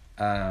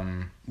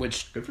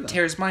 Which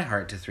tears my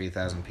heart to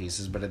 3,000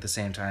 pieces, but at the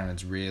same time,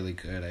 it's really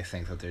good. I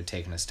think that they're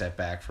taking a step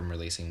back from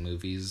releasing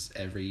movies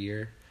every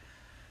year.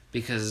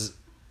 Because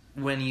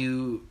when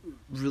you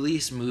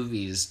release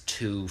movies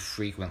too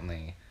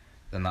frequently,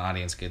 then the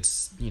audience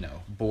gets,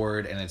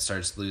 bored and it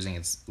starts losing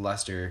its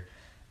luster,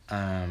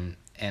 and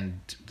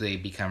they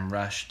become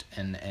rushed,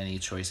 and any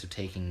choice of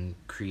taking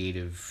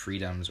creative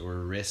freedoms or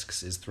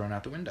risks is thrown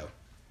out the window.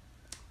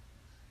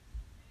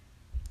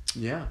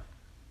 Yeah.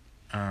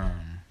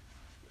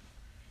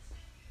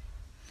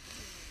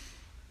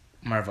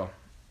 Marvel.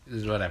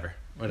 Whatever.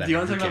 Do you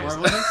want to talk about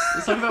Marvel next?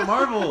 Let's talk about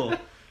Marvel.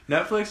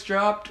 Netflix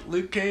dropped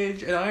Luke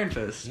Cage and Iron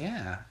Fist.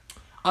 Yeah.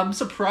 I'm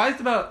surprised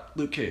about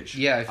Luke Cage.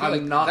 Yeah, I feel I'm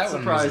like not that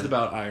surprised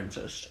about Iron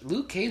Fist.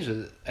 Luke Cage,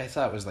 I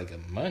thought, was like a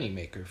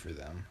moneymaker for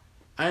them.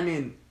 I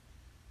mean,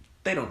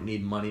 they don't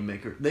need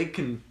moneymaker. They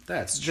can...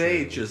 That's true.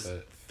 They just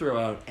throw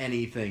out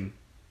anything.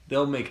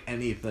 They'll make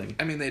anything.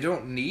 I mean, they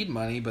don't need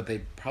money, but they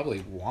probably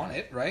want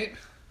it, right?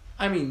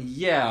 I mean,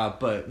 yeah,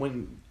 but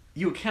when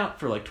you account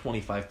for like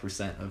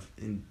 25% of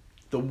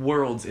the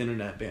world's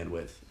internet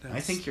bandwidth, I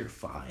think you're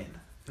fine.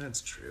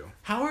 That's true.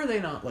 How are they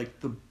not like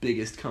the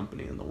biggest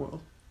company in the world?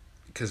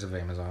 Because of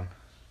Amazon.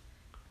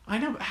 I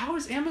know, but how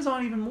is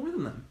Amazon even more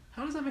than them?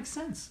 How does that make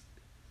sense?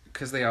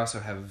 Because they also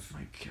have...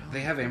 My God,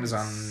 they have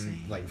Amazon,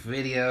 insane. like,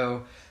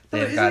 video. But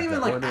They've isn't got even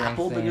the like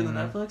Apple thing. bigger than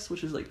Netflix?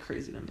 Which is like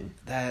crazy to me.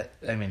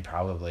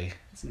 Probably.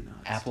 It's nuts.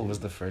 Apple was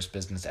the first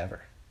business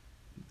ever.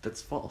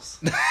 That's false.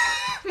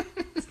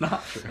 It's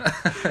not true.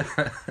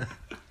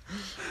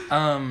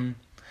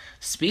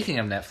 Speaking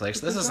of Netflix,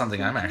 this is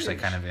something I'm actually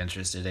kind of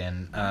interested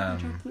in.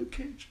 Luke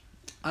Cage.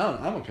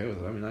 I'm okay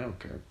with it. I mean, I don't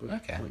care. But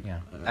Okay, like,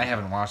 yeah. I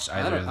haven't watched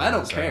either of them. I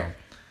don't so. care.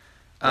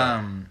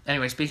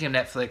 Anyway, speaking of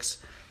Netflix,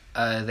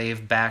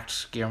 they've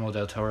backed Guillermo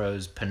del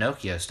Toro's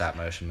Pinocchio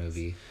stop-motion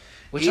movie,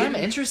 which I'm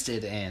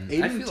interested in.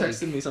 Aiden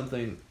texted me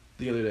something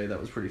the other day that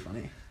was pretty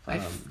funny.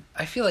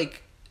 I feel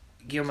like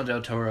Guillermo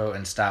del Toro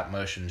and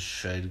stop-motion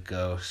should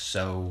go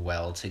so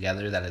well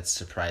together that it's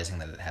surprising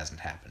that it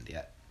hasn't happened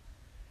yet.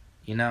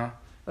 You know?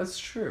 That's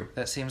true.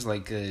 That seems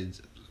like a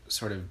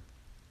sort of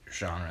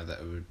genre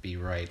that would be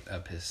right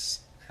up his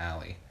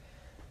alley.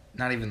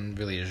 Not even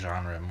really a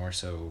genre, more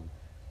so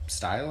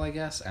style, I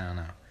guess? I don't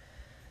know.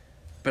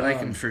 But I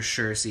can for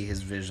sure see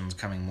his visions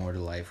coming more to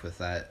life with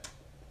that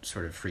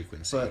sort of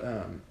frequency. But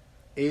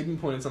Aiden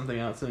pointed something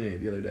out to me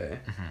the other day,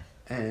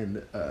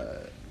 and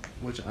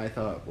which I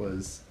thought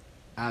was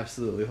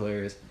absolutely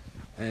hilarious.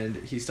 And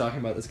he's talking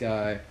about this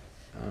guy,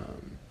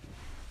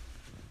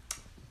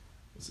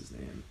 what's his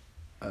name?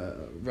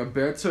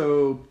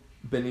 Roberto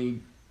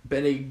Benigni.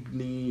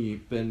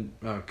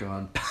 Oh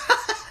God.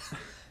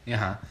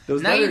 Yeah.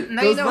 Those now letters,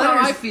 you know how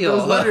I feel.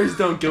 Those letters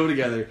don't go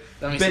together.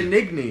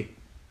 Benigni.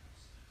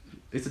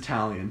 It's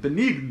Italian.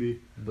 Benigni.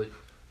 But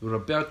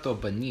Roberto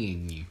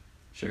Benigni.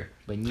 Sure.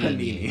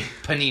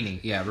 Panini.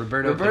 Yeah,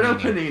 Roberto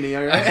Panini,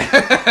 all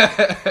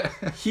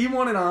right? He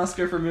won an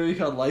Oscar for a movie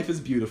called Life is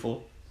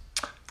Beautiful.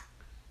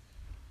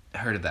 I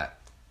heard of that.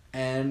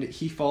 And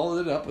he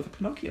followed it up with a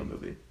Pinocchio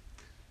movie.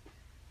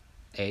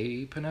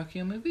 A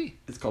Pinocchio movie?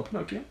 It's called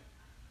Pinocchio.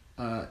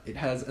 It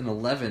has an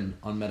 11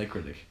 on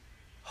Metacritic.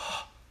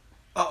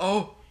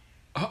 Uh-oh.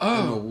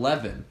 An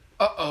 11.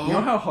 Uh-oh. You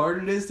know how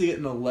hard it is to get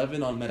an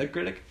 11 on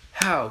Metacritic?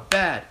 How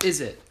bad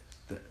is it?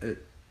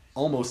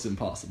 Almost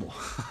impossible.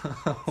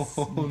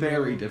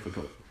 Very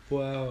difficult.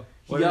 Wow.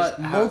 He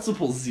got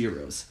multiple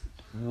zeros.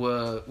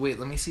 Whoa. Wait,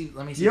 let me see.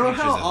 You know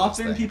how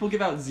often people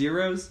give out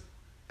zeros?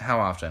 How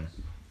often?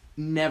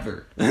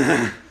 Never.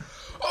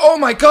 Oh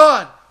my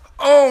God!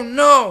 Oh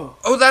no!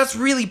 Oh, that's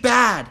really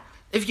bad.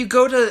 If you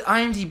go to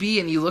IMDb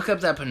and you look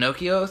up that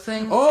Pinocchio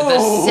thing,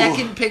 the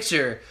second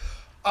picture,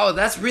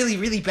 that's really,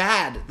 really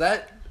bad.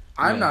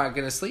 I'm not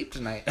gonna sleep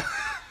tonight.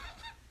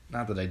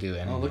 Not that I do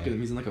anyway. Oh, look at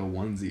him. He's in like a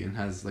onesie and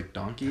has like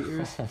donkey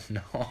ears. Oh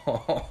no.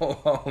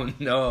 Oh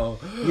no.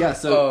 Yeah,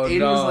 so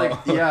Aiden was like,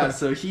 yeah,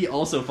 so he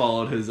also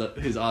followed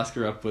his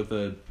Oscar up with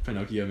a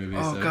Pinocchio movie.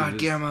 Oh so God,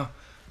 Guillermo.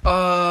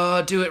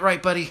 Do it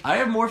right, buddy. I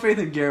have more faith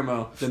in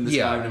Guillermo than this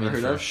guy I've never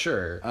heard of.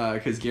 Sure.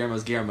 Because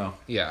Guillermo's Guillermo.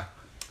 Yeah.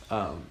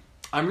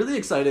 I'm really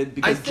excited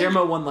because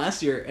Guillermo won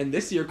last year, and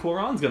this year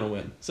Cuarón's gonna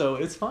win. So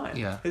it's fine.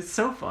 Yeah. It's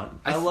so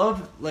fun. I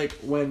love like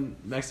when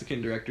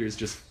Mexican directors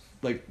just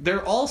like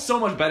they're all so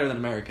much better than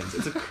Americans.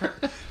 It's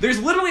there's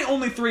literally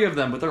only 3 of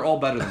them, but they're all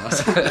better than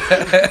us.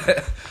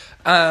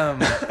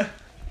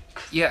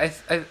 Yeah,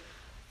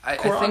 I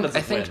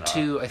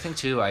think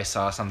too. I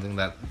saw something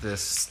that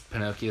this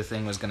Pinocchio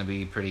thing was going to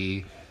be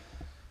pretty,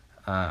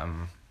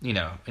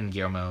 in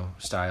Guillermo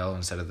style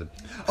instead of the.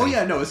 Oh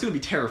yeah, no, it's going to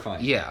be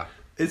terrifying. Yeah,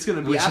 It's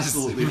gonna be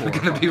absolutely It's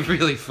gonna be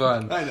really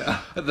fun. I know.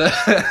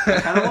 I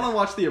kind of want to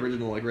watch the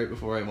original like right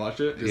before I watch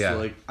it. Just to,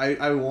 like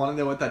I want to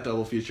know what that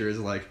double feature is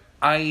like.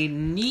 I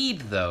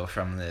need though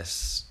from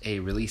this a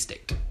release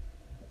date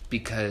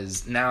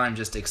because now I'm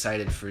just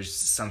excited for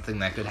something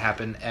that could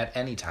happen at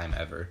any time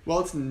ever. Well,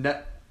 it's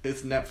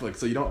Netflix,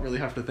 so you don't really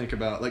have to think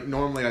about like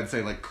normally I'd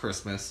say like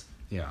Christmas.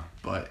 Yeah.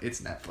 But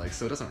it's Netflix,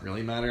 so it doesn't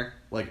really matter.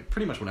 Like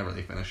pretty much whenever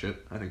they finish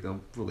it, I think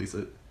they'll release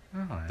it.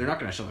 Oh, They're not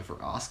going to shove it for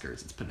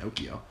Oscars. It's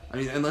Pinocchio. I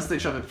mean, unless they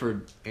shove it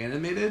for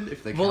animated,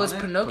 if they. Well, it's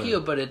Pinocchio,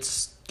 but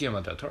it's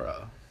Guillermo del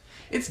Toro.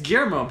 It's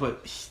Guillermo,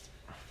 but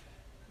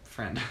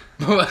friend.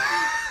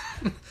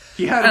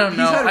 He had. I don't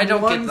know. I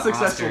don't one get the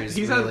successful. Oscars,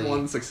 He's really. had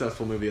one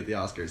successful movie at the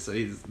Oscars, so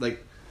he's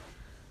like.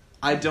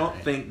 I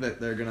don't think that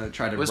they're gonna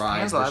try to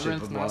ride the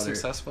ship of water. Was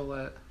successful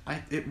at?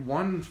 It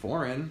won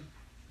foreign.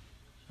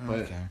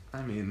 But, okay.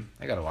 I mean...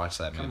 I gotta watch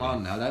that movie. Come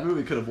on now. That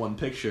movie could have won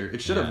picture.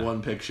 It should have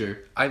won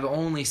picture. I've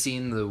only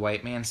seen the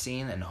white man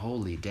scene, and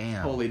holy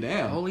damn. Holy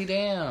damn. Holy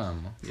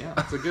damn. Yeah,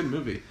 it's a good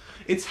movie.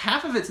 It's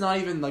half of it's not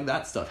even like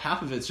that stuff.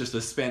 Half of it's just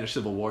a Spanish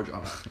Civil War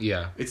drama.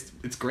 Yeah.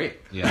 It's great.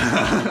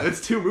 Yeah.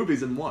 It's 2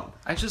 movies in one.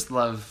 I just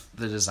love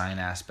the design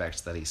aspects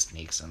that he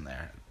sneaks in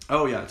there.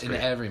 Oh, yeah, it's in great.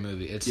 every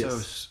movie. It's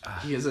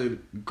he has a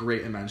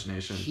great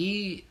imagination.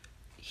 He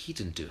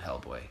didn't do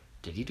Hellboy.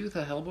 Did he do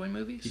the Hellboy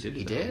movies? He did.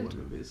 He did. Hellboy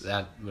movies.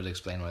 That would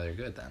explain why they're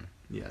good then.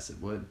 Yes, it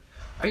would.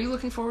 Are you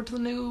looking forward to the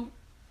new?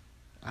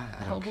 I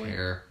don't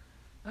care.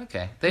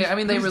 Okay. They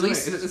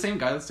released. Is it the same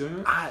guy that's doing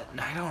it? I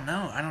don't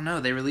know.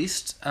 They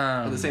released.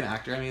 Or the same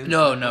actor. I mean.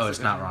 No, it's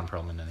not Ron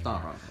Perlman anymore. It's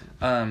not Ron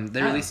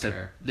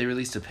Perlman. They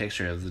released a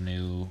picture of the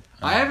new.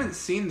 I haven't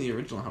seen the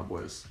original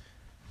Hellboys.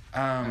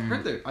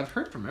 I've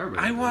heard from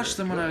everybody. I watched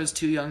them when I was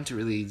too young to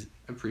really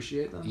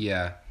appreciate them.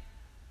 Yeah.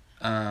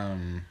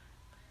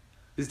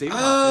 Is David?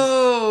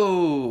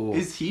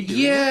 Is he doing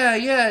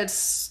it? Yeah.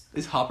 Is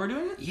Hopper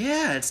doing it?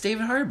 Yeah, it's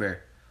David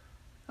Harbour.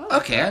 Oh,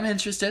 okay, I'm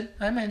interested.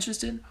 I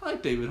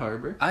like David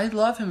Harbour. I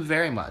love him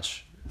very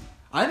much.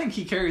 I think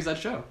he carries that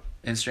show.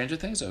 In Stranger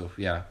Things? Oh,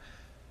 yeah.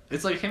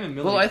 It's like him and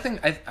Millie. Well, I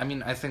think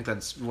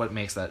that's what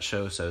makes that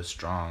show so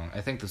strong. I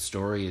think the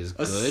story is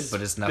good,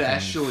 but it's nothing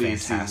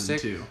fantastic.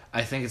 Season 2.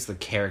 I think it's the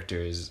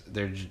characters.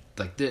 They're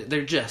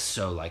just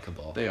so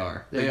likable. They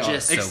are. They're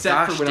just so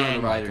except for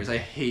Winona Ryder. I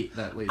hate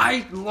that lady.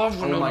 I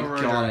love Winona Ryder. Oh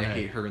my god, I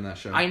hate her in that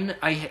show.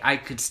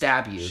 I could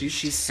stab you.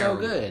 She's so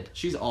good.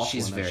 She's awful.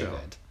 She's in that very show.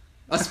 good.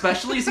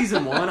 Especially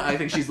season 1, I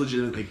think she's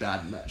legitimately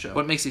bad in that show.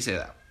 What makes you say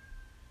that?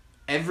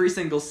 Every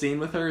single scene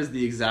with her is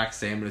the exact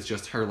same, and it's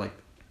just her like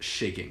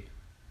shaking.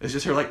 It's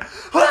just her like,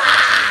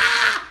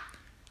 ah!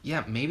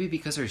 Yeah, maybe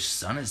because her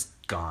son is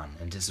gone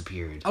and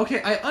disappeared.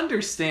 Okay, I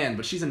understand,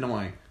 but she's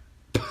annoying.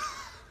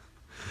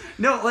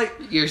 No, like...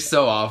 You're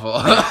so awful.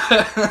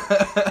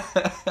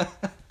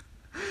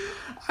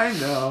 I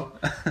know.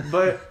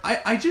 But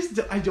I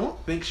don't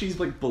think she's,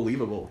 like,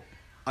 believable.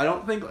 I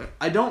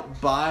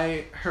don't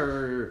buy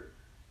her...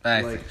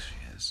 I think she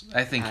is.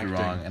 I think acting. You're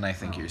wrong, and I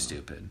think you're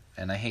stupid.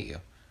 And I hate you.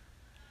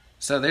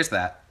 So there's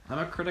that. I'm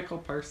a critical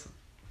person.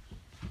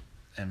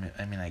 I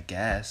mean, I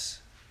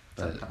guess.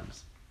 But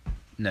sometimes.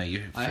 No,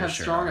 you. I have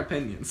strong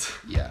opinions.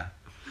 Yeah,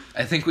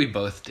 I think we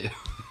both do.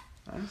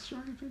 I have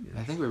strong opinions.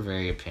 I think we're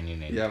very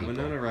opinionated. Yeah, people,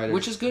 Winona Ryder,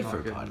 which is good for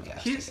a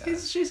podcast.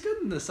 She's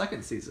good in the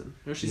second season.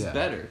 No, she's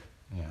better.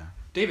 Yeah.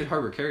 David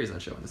Harbour carries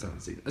that show in the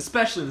second season,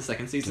 especially in the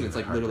second season. It's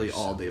like literally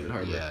all David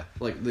Harbour. Yeah.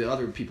 Like the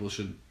other people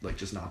should like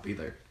just not be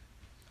there.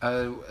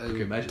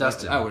 Okay, imagine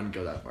Dustin. I wouldn't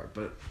go that far,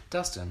 but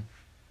Dustin's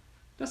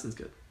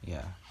good.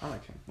 Yeah. I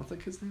like him. What's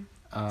that kid's name?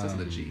 It says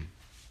the G.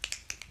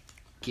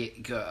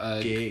 Gave.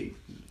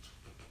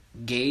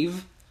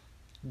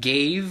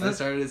 I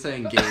started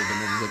saying Gabe, and then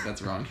I was like,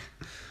 that's wrong.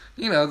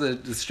 You know,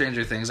 the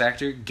Stranger Things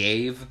actor,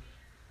 Gabe.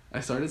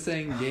 I started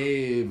saying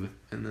Gabe,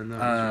 and then that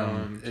was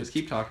wrong. Just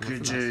keep talking.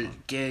 What's the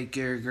next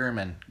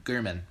one?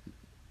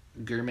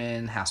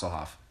 Gurman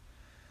Hasselhoff.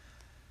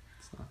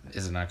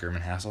 Is it not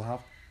Gurman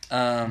Hasselhoff?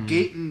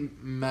 Gaten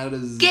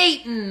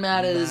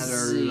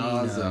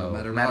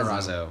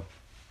Matarazzo.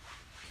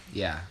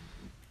 Yeah.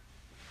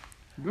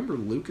 Remember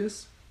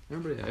Lucas? I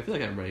feel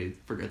like everybody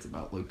forgets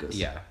about Lucas.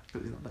 Yeah.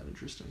 Because he's not that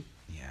interesting.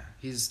 Yeah.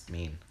 He's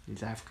mean.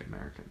 He's African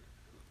American.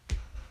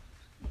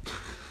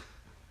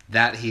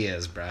 That he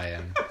is,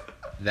 Brian.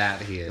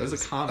 That he is. That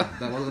was a comment.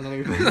 That wasn't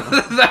anything.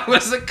 That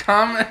was a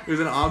comment. It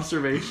was an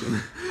observation.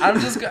 I'm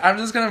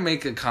just gonna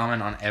make a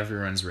comment on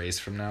everyone's race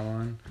from now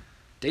on.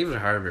 David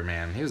Harbour,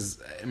 man, he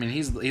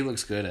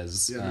looks good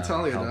as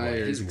Natalia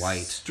Dyer. He's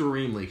white,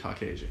 extremely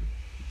Caucasian.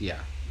 Yeah.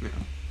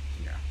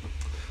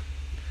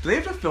 Do they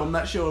have to film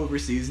that show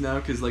overseas now?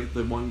 Because like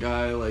the one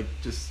guy like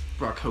just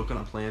brought coke on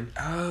a plane.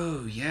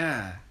 Oh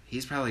yeah,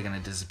 he's probably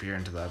gonna disappear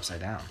into the Upside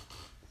Down.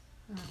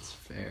 That's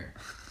fair,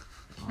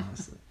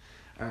 honestly.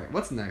 All right,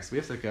 what's next? We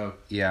have to go.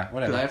 Yeah,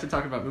 whatever. Because I have to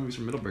talk about movies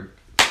from Middleburg.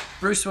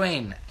 Bruce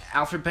Wayne,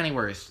 Alfred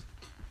Pennyworth.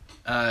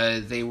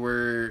 They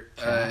were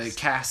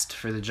cast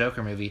for the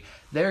Joker movie.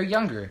 They're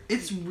younger.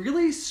 It's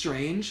really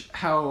strange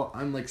how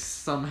I'm like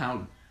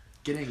somehow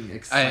getting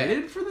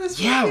excited for this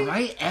movie. Yeah,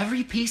 right?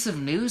 Every piece of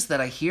news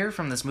that I hear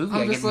from this movie,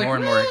 I get more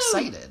and more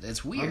excited.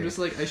 It's weird. I'm just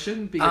like, I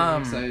shouldn't be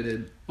getting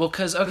excited. Well,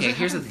 because, okay,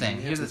 here's the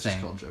thing. Here's the It's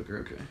thing. just called Joker,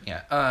 okay.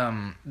 Yeah.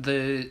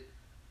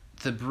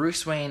 The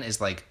Bruce Wayne is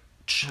like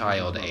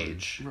child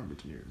age.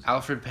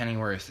 Alfred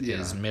Pennyworth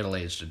is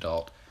middle-aged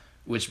adult,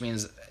 which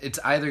means it's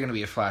either going to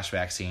be a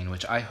flashback scene,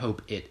 which I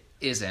hope it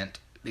isn't,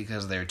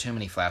 because there are too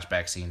many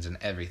flashback scenes in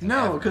everything.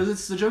 No, because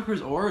it's the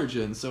Joker's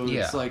origin, so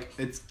it's like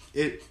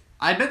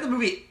I bet the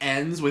movie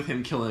ends with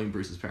him killing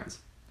Bruce's parents.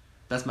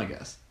 That's my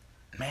guess.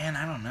 Man,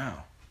 I don't know.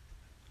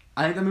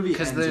 I think the movie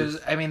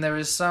ends there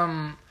was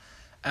some,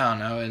 I don't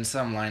know, in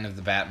some line of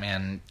the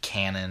Batman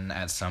canon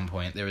at some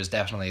point, there was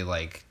definitely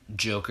like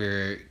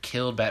Joker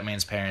killed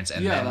Batman's parents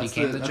and then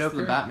became the Joker. That's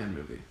the Batman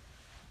movie.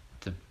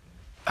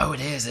 Oh,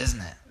 it is,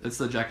 isn't it? It's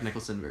the Jack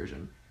Nicholson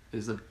version.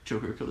 Is the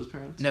Joker who killed his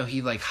parents? No,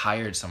 he like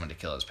hired someone to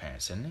kill his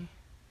parents, didn't he?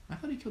 I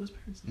thought he killed his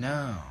parents.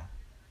 No.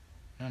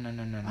 I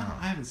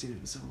haven't seen it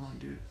in so long,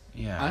 dude.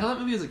 Yeah. I saw that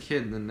movie as a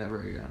kid and then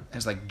never again.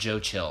 It's like Joe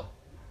Chill,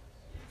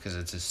 because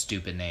it's a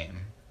stupid name.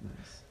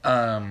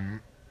 Nice.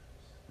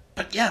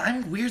 But yeah,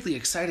 I'm weirdly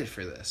excited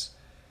for this.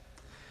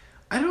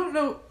 I don't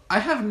know. I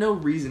have no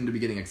reason to be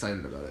getting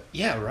excited about it.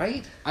 Yeah,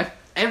 right?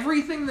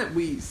 Everything that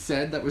we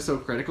said that was so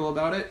critical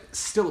about it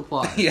still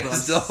applies. Yeah, it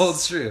still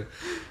holds true.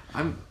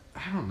 I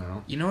don't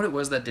know. You know what it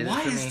was that did it for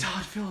me? Why is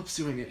Todd Phillips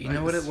doing it? You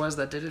know what it was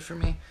that did it for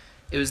me?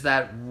 It was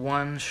that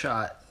one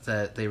shot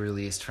that they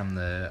released from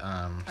the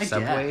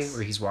subway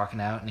where he's walking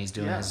out and he's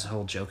doing his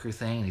whole Joker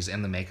thing and he's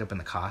in the makeup and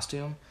the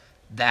costume.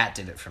 That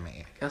did it for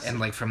me. And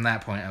like from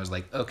that point I was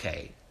like,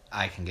 okay,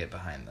 I can get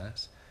behind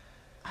this.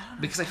 I don't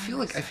know, because I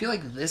feel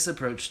like this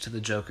approach to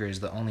the Joker is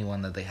the only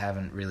one that they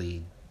haven't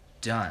really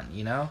done,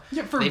 you know?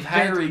 Yeah, for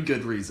very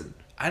good reason.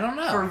 I don't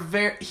know.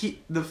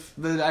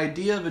 The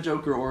idea of a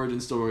Joker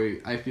origin story,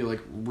 I feel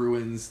like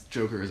ruins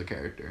Joker as a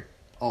character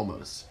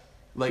almost.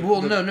 Like,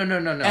 well, no.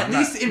 At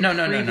least in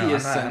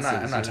previous senses.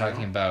 I'm not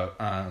talking about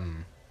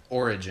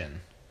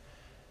origin.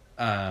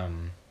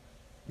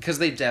 Because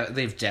they've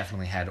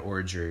definitely had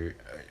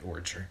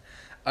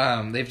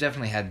they've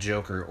definitely had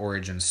Joker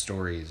origin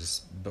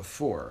stories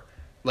before.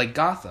 Like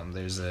Gotham,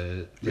 there's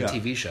the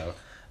TV show.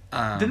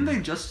 Didn't they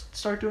just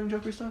start doing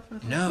Joker stuff?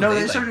 No,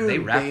 they started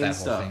doing wrapped Bane that whole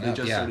stuff. thing They up.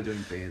 just started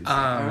doing Bane stuff.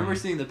 I remember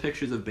seeing the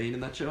pictures of Bane in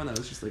that show, and I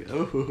was just like,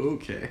 oh,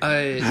 okay.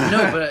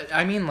 No, but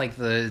I mean like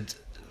the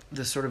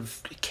sort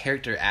of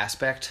character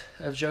aspect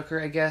of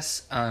Joker, I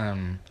guess.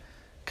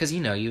 Because,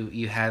 you know,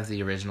 you have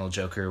the original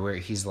Joker where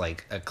he's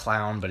like a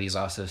clown, but he's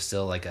also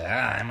still like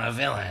I'm a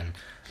villain.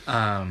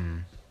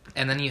 And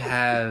then you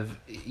have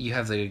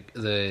the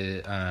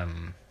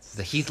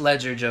Heath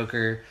Ledger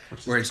Joker,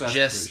 where it's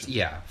just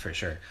for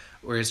sure,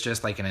 where it's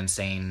just like an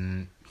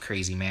insane,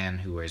 crazy man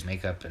who wears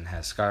makeup and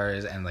has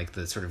scars, and like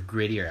the sort of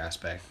grittier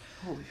aspect.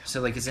 So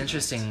like it's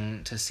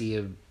interesting to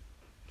see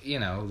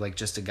like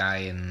just a guy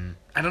in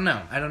I don't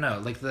know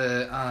like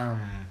the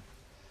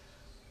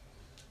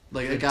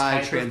like a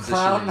guy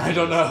transitioning. I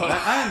don't know.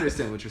 I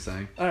understand what you're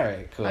saying. All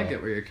right, cool. I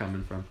get where you're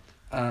coming from.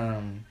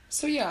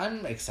 So yeah,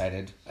 I'm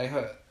excited. I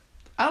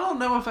don't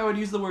know if I would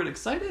use the word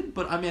excited,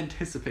 but I'm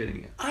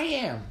anticipating it. I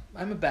am.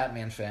 I'm a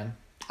Batman fan.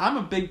 I'm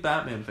a big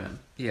Batman fan.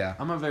 Yeah.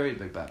 I'm a very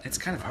big Batman It's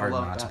kind of hard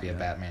not to be a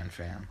Batman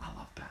fan. I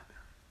love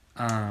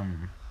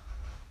Batman.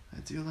 I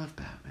do love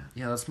Batman.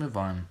 Yeah, let's move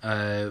on.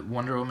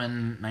 Wonder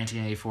Woman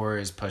 1984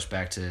 is pushed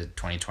back to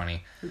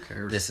 2020. Who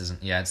cares? This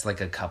isn't... Yeah, it's like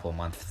a couple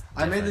months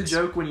I made the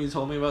joke when you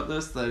told me about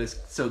this that it's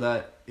so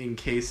that in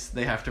case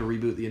they have to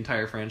reboot the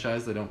entire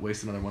franchise, they don't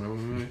waste another Wonder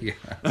Woman movie.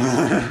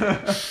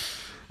 Yeah.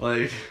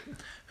 Like...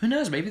 Who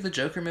knows? Maybe the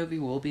Joker movie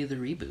will be the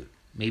reboot.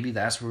 Maybe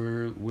that's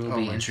where we'll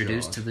be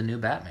introduced to the new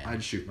Batman.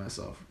 I'd shoot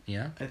myself.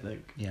 Yeah? I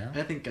think. Yeah?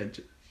 I think I'd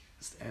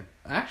just...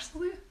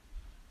 Actually...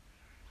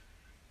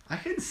 I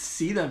can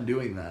see them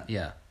doing that.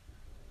 Yeah.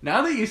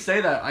 Now that you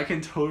say that, I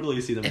can totally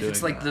see them doing that. If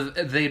it's like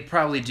they'd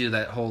probably do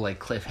that whole like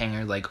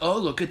cliffhanger, like, oh,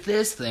 look at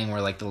this thing,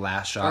 where like the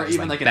last shot is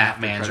like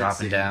Batman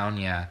dropping down.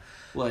 Yeah.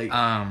 Like,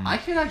 I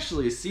can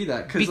actually see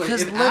that because like,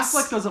 if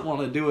Affleck doesn't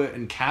want to do it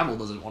and Cavill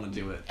doesn't want to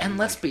do it, and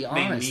let's be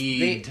honest, they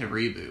need to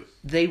reboot.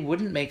 They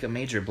wouldn't make a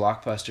major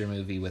blockbuster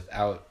movie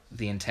without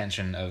the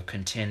intention of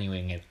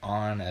continuing it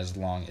on as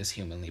long as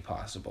humanly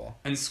possible.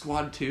 And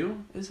Squad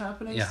 2 is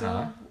happening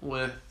still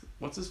with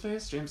what's his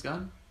face, James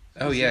Gunn.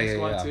 Oh yeah.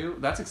 Squad 2.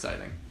 That's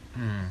exciting.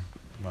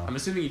 Well, I'm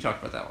assuming you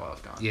talked about that while I was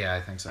gone. Yeah,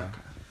 I think so.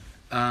 Okay.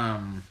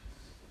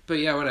 But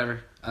yeah,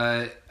 whatever.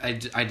 I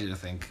do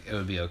think it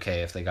would be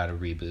okay if they got a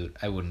reboot.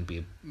 I wouldn't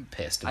be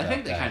pissed about that. I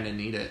think they kind of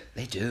need it.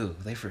 They do.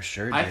 They for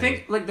sure do. I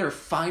think like they're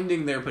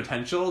finding their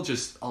potential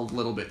just a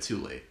little bit too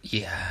late.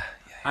 Yeah.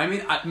 I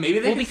mean, maybe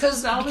they can still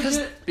salvage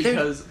it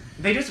because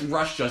they just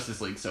rushed Justice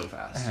League so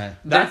fast.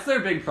 That's their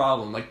big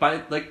problem.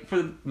 Like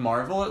for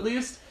Marvel at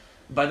least,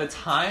 by the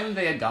time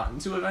they had gotten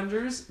to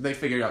Avengers, they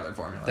figured out their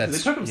formula. It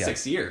took them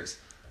 6 years.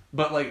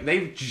 But like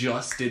they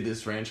just did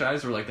this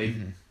franchise where like they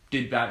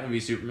did Batman v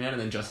Superman,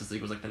 and then Justice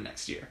League was like the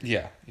next year.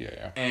 Yeah.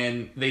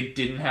 And they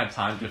didn't have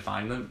time to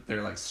find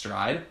their like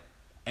stride,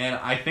 and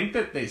I think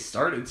that they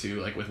started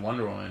to like with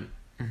Wonder Woman,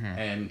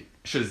 and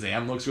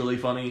Shazam looks really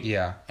funny.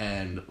 Yeah.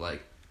 And,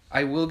 like...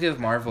 I will give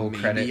Marvel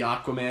credit. Maybe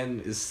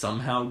Aquaman is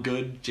somehow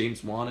good.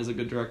 James Wan is a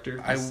good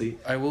director.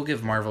 I will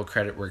give Marvel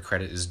credit where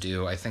credit is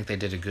due. I think they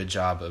did a good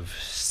job of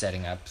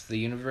setting up the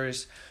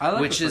universe.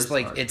 Which is,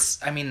 like,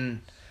 it's... I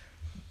mean...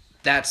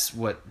 That's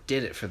what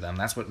did it for them.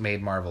 That's what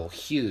made Marvel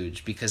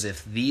huge. Because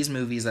if these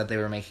movies that they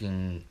were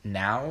making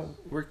now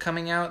were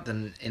coming out,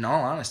 then in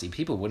all honesty,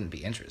 people wouldn't be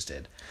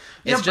interested.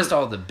 It's just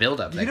all the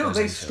build-up that goes into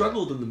it. They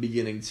struggled in the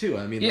beginning, too.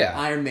 I mean, like,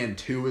 Iron Man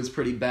 2 is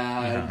pretty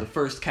bad. Yeah. The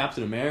first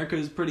Captain America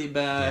is pretty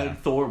bad. Yeah.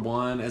 Thor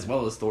 1, as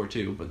well as Thor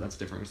 2, but that's a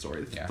different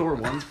story. Yeah. Thor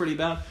 1's pretty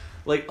bad.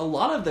 Like, a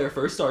lot of their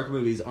first Stark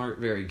movies aren't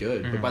very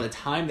good, but by the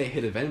time they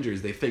hit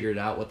Avengers, they figured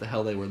out what the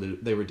hell they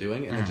were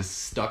doing, and they just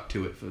stuck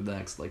to it for the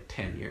next, like,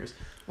 10 years.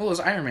 Well, it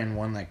was Iron Man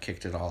 1 that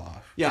kicked it all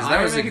off. Yeah,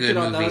 that was a good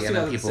movie,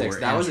 and people were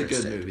That was a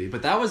good movie,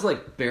 but that was,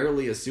 like,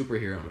 barely a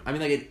superhero movie. I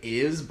mean, like, it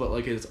is, but,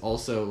 like, it's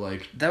also,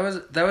 like... That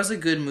was a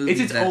good movie.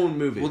 It's its own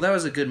movie. Well, that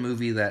was a good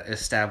movie that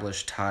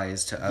established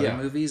ties to other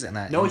movies, and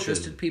that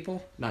interested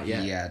people. Not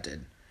yet. Yeah, it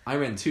did.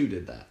 Iron Man 2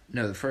 did that.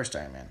 No, the first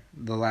Iron Man.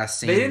 The last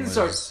scene They didn't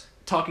start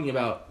talking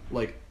about,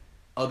 like,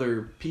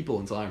 other people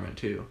until Iron Man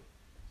 2.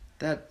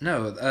 Who's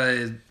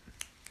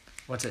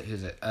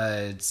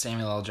it?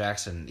 Samuel L.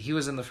 Jackson. He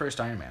was in the first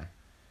Iron Man.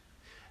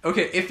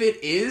 Okay, if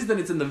it is, then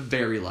it's in the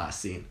very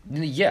last scene.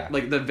 Yeah.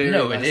 Like, the very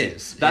last scene. No, it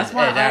is. That's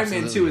why Iron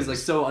Man 2 is, like,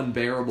 so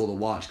unbearable to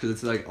watch, because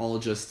it's, like, all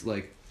just,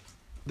 like,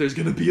 there's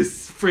gonna be a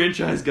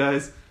franchise,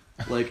 guys.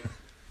 Like,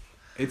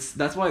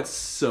 that's why it's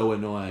so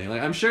annoying.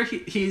 Like, I'm sure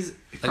he's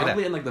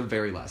probably in, like, the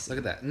very last scene.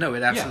 Look at that. No,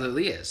 it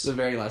absolutely is. The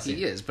very last scene.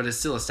 He is, but it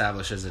still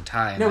establishes a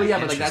tie. No, but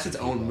yeah, but, like, that's its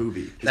own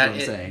movie, is what I'm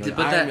saying.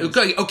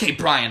 Like, okay,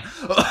 Brian.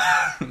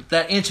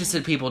 That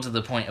interested people to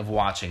the point of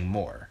watching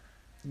more.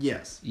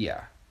 Yes.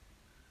 Yeah.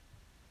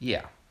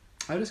 Yeah.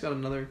 I just got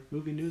another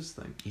movie news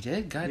thing. You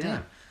did? Goddamn.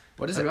 Yeah.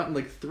 What is it? I've gotten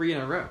like 3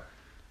 in a row.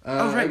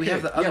 Right. We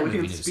have the other movie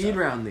news. We can speed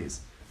round these.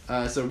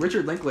 So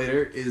Richard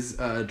Linklater is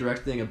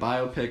directing a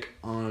biopic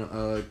on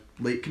a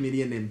late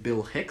comedian named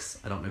Bill Hicks.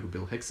 I don't know who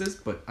Bill Hicks is,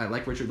 but I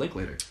like Richard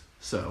Linklater.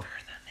 So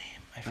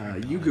I've heard that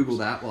name. You Google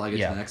that while I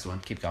get to the next one.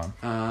 Keep going.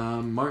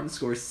 Martin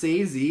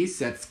Scorsese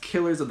sets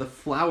Killers of the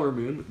Flower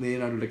Moon with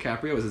Leonardo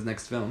DiCaprio as his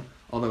next film.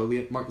 Although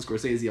Martin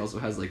Scorsese also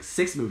has like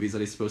 6 movies that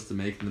he's supposed to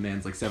make, and the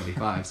man's like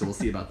 75, so we'll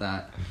see about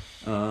that.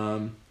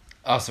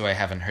 Also, I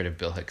haven't heard of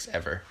Bill Hicks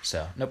ever,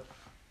 so nope.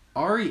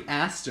 Ari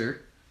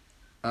Aster,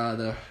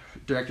 the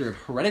director of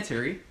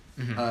Hereditary,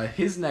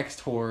 his next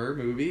horror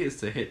movie is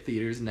to hit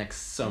theaters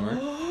next summer.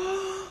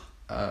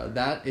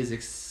 That is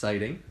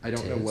exciting. I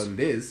don't know what it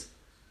is,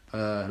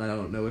 and I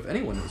don't know if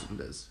anyone knows what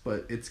it is,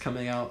 but it's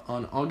coming out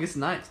on August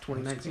 9th,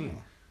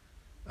 2019.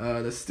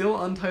 The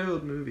still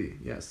untitled movie,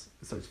 yes.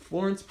 It stars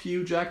Florence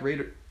Pugh, Jack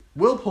Rader,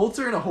 Will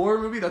Poulter in a horror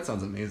movie? That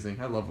sounds amazing.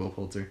 I love Will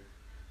Poulter.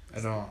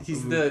 He's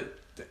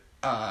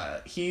how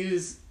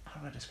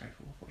do I describe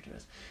who Will Poulter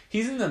is?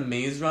 He's in the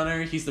Maze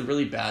Runner. He's the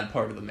really bad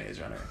part of the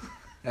Maze Runner.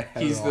 I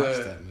haven't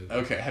watched that movie.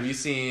 Okay, have you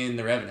seen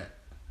The Revenant?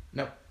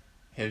 Nope.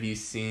 Have you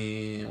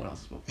seen... What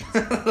else is Will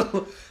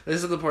Poulter?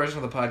 This is the portion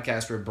of the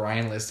podcast where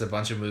Brian lists a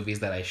bunch of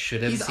movies that I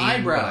should have seen.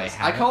 Eyebrows.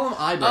 I call him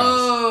Eyebrows.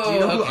 Oh, do you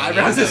know who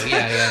Eyebrows is?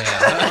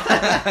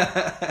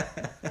 Yeah.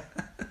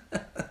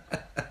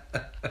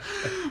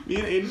 Me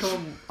and Aiden call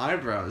him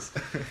Eyebrows.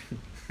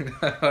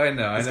 I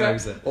know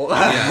exactly. Well,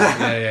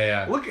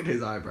 yeah. Look at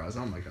his eyebrows.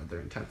 Oh my god, they're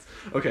intense.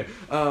 Okay,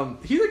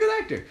 he's a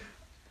good actor.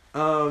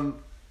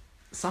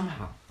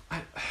 Somehow,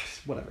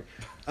 whatever.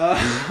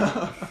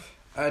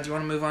 Do you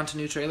want to move on to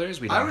new trailers?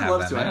 I would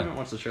love to. I haven't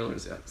watched the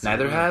trailers yet. So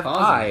neither have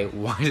I.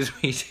 Why did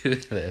we do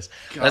this?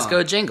 God. Let's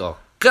go jingle.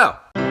 Go!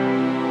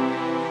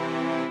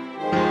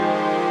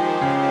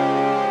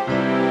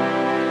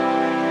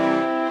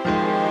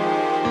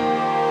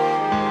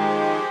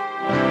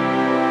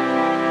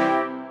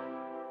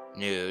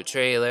 New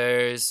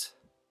trailers.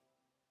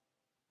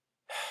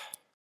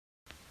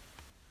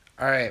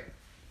 All right,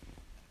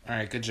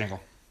 good jingle.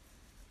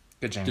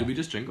 Good jingle. Did we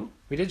just jingle?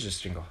 We did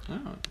just jingle.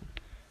 Oh.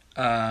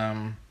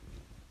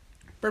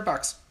 Bird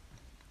Box.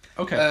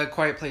 Okay.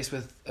 Quiet Place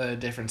with a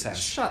different sense.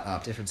 Shut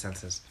up. Different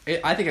senses.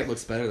 I think it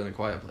looks better than A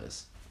Quiet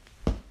Place.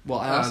 Well,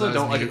 I also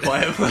don't like A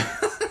Quiet Place.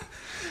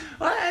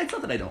 Well, it's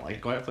not that I don't like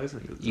A Quiet Place.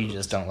 You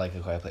just don't like A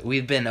Quiet Place.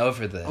 We've been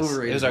over this.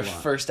 Overrated. It was our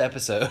first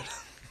episode.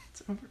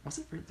 Was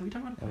it? Did we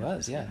talk about it? It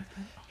was, yeah.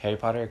 Harry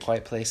Potter, A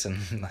Quiet Place,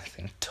 and I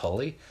think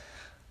Tully.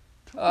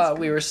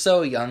 We were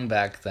so young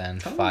back then,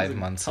 Tully's 5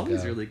 months ago.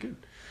 Tully's really good.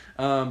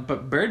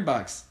 But Bird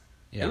Box,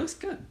 it looks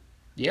good.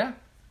 Yeah.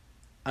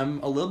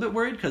 I'm a little bit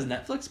worried because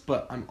Netflix,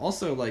 but I'm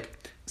also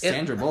like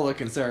Sandra Bullock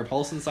and Sarah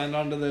Paulson signed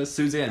on to this.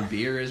 Suzanne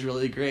Bier is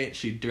really great.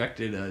 She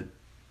directed a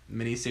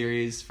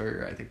miniseries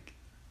for I think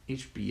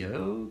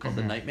HBO called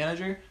The Night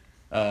Manager.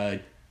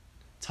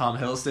 Tom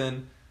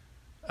Hiddleston,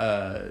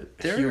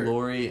 Hugh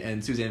Laurie,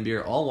 and Suzanne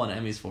Bier all won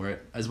Emmys for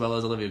it, as well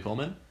as Olivia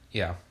Colman.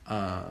 Yeah.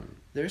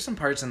 There are some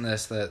parts in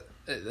this that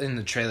in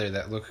the trailer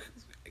that look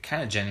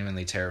kind of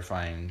genuinely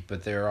terrifying,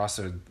 but there are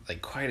also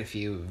like quite a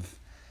few of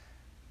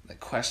like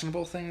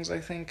questionable things, I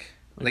think.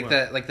 Like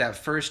that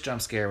first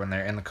jump scare when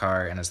they're in the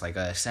car and it's like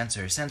a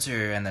sensor,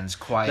 and then it's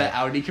quiet. That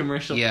Audi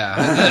commercial.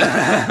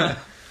 Yeah.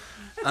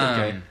 That's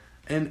okay.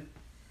 And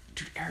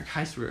dude, Eric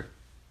Heiserer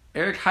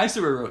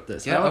wrote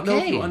this. Yeah, I don't know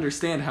if okay. you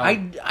understand how.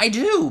 I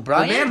do,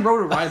 Brian. The man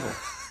wrote Arrival.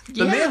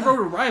 The man wrote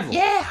Arrival.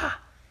 Yeah.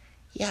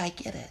 Yeah, I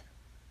get it.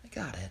 I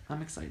got it.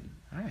 I'm excited.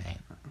 All right.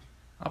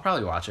 I'll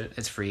probably watch it.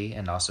 It's free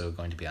and also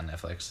going to be on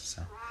Netflix.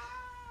 So.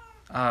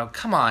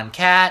 Come on,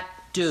 Kat.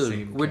 Dude,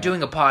 Same we're cat.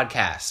 doing a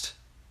podcast.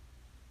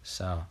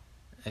 So,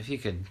 if you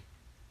could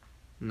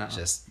No.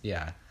 just,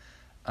 yeah.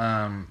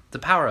 The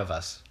Power of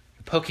Us.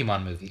 The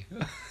Pokemon movie.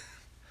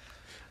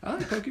 I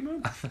like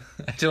Pokemon.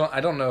 I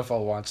don't know if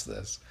I'll watch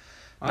this.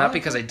 Not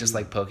because I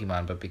dislike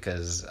Pokemon, but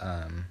because,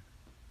 I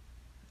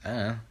don't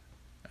know.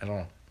 I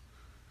don't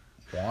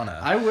wanna.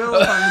 I will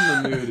if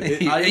I'm in the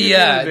mood.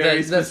 Yeah,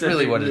 that's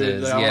really what it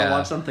is, I want yeah. to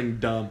watch something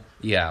dumb.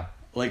 Yeah.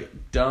 Like,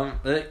 dumb.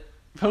 Like,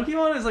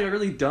 Pokemon is like a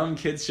really dumb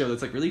kids show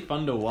that's like really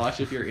fun to watch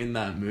if you're in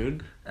that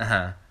mood.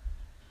 Uh-huh.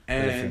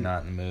 And, But if you're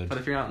not in the mood. But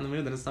if you're not in the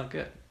mood, then it's not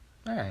good.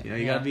 Alright. You know,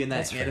 you gotta be in that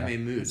that's fair.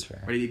 anime mood. That's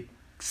fair. Ready to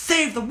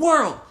save the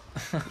world!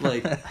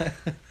 Like,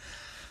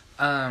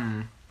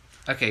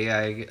 Okay,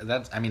 yeah,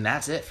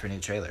 that's it for new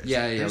trailers.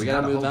 yeah, There's we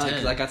gotta not a move whole on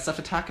because ton. I got stuff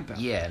to talk about.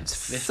 Yeah, it's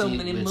 50, so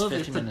many it's movies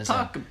 50 to minutes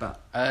talk in.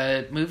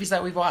 about. Movies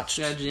that we've watched.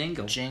 Yeah,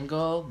 Jingle.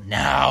 Jingle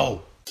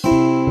now.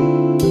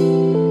 Movies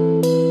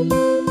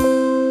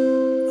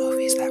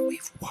that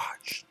we've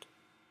watched.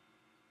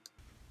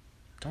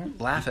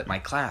 Don't laugh at my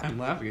clap. I'm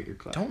laughing at your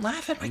claps. Don't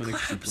laugh at my I'm gonna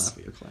keep claps.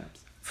 laughing at your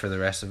claps. For the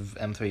rest of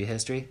M3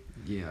 history.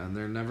 Yeah, and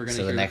they're never gonna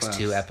So hear the next claps.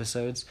 2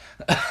 episodes.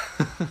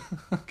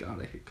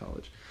 God, I hate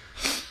college.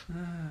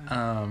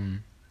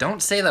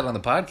 Don't say that on the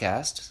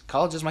podcast.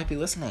 Colleges might be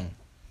listening.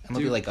 And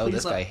they'll be like, oh, please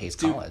this guy hates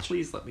Duke, college.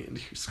 Please let me into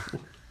your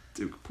school.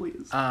 Duke,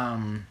 please.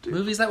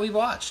 Movies that we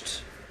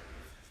watched.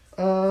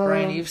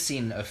 Brian, you've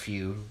seen a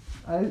few.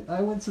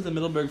 I went to the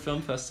Middleburg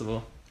Film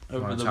Festival You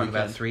over want the to talk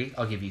weekend. about 3?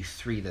 I'll give you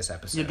 3 this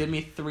episode. You give me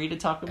 3 to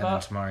talk and then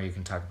about? tomorrow you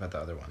can talk about the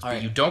other ones. All But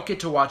right. you don't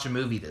get to watch a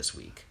movie this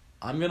week.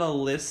 I'm going to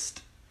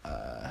list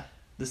the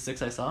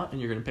 6 I saw, and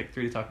you're going to pick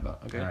 3 to talk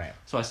about, okay? All right.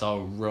 So I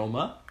saw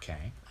Roma.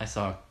 Okay. I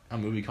saw a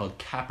movie called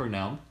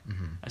Capernaum.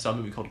 Mm-hmm. I saw a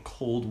movie called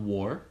Cold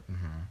War.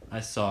 Mm-hmm. I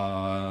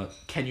saw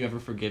Can You Ever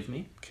Forgive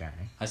Me? Okay.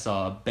 I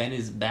saw Ben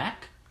is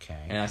Back. Okay.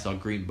 And I saw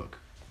Green Book.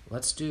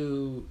 Let's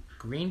do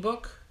Green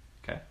Book.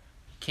 Okay.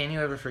 Can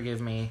You Ever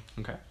Forgive Me?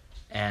 Okay.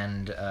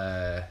 And,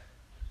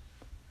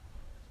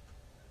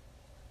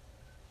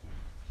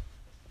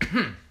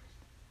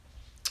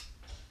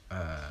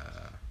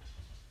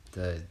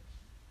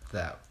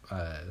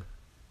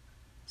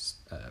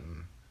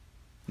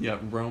 Yeah,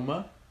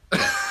 Roma.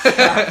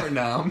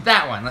 Capernaum.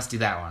 that one. Let's do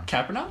that one.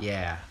 Capernaum?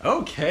 Yeah.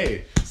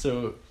 Okay.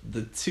 So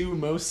the 2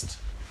 most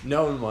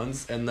known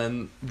ones and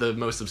then the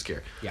most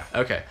obscure. Yeah.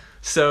 Okay.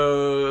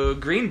 So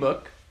Green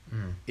Book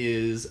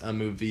is a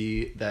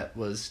movie that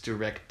was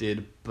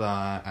directed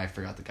by, I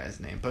forgot the guy's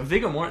name, but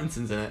Viggo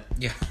Mortensen's in it.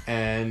 Yeah.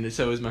 And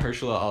so is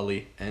Mahershala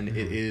Ali, and it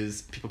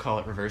is, people call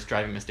it reverse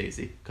driving Miss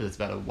Daisy because it's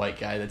about a white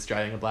guy that's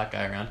driving a black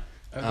guy around.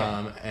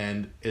 Okay.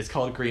 And it's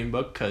called Green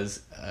Book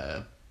because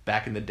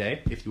back in the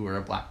day, if you were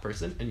a black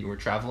person and you were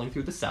traveling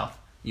through the South,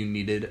 you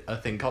needed a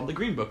thing called the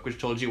Green Book, which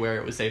told you where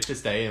it was safe to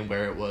stay and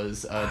where it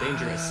was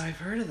dangerous. I've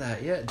heard of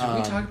that. Yeah. Did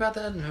we talk about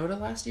that in Hoda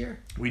last year?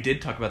 We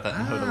did talk about that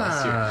in Hoda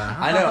last year.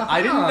 I know.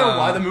 I didn't know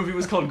why the movie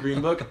was called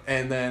Green Book,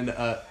 and then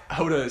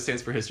Hoda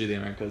stands for History of the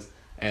Americas,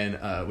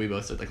 and we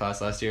both took the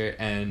class last year,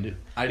 and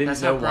I didn't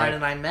That's know how Brian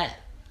why. and I met.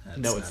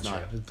 No, it's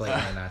not. True. It's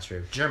blatantly not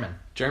true. German.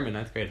 German,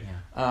 9th grade.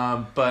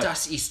 Yeah. But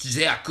Das ist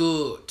sehr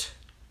gut.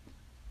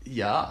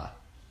 yeah.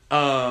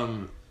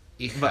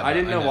 But I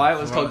didn't know why it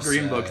was called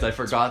Green Book because I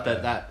forgot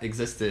that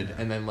existed,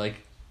 and then like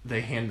they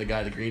hand the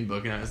guy the Green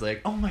Book, and I was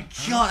like, oh my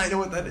god, I know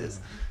what that is.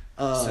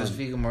 So is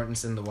Viggo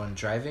Mortensen the one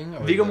driving?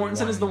 Or Viggo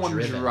Mortensen is the one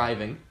driven?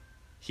 driving.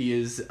 He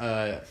is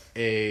Wait,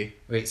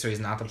 so he's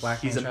not the black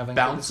he's man a traveling?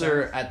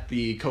 bouncer at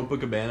the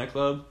Copacabana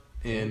Club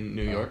in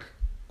New York.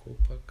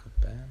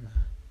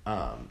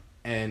 Copacabana.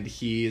 And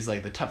he's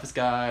like the toughest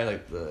guy,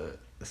 like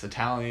this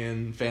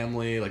Italian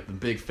family, like the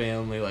big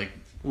family, like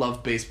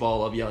love baseball,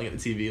 love yelling at the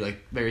TV, like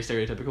very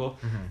stereotypical.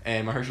 Mm-hmm.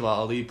 And Mahershala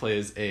Ali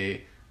plays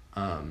a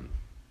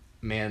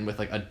man with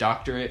like a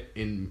doctorate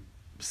in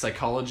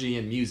psychology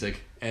and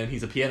music, and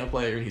he's a piano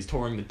player, and he's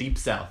touring the Deep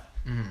South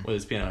with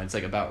his piano. It's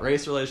like about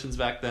race relations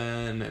back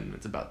then, and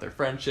it's about their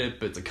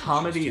friendship. It's a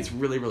comedy. It's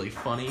really, really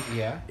funny.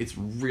 Yeah. It's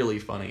really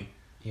funny.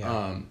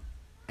 Yeah.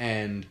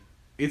 And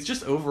it's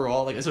just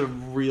overall like it's a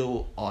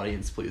real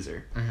audience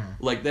pleaser. Mm-hmm.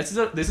 Like this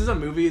is a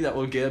movie that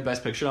will get a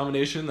Best Picture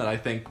nomination that I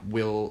think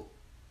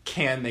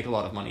can make a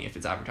lot of money if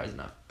it's advertised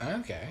enough.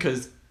 Okay.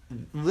 Because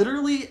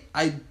literally,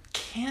 I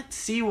can't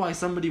see why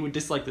somebody would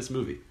dislike this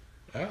movie.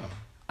 Oh.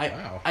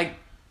 Wow.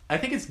 I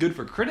think it's good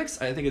for critics.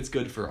 I think it's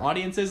good for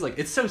audiences. Like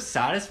it's so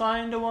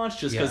satisfying to watch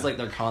just because like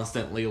they're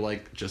constantly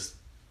like just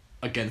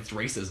against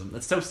racism.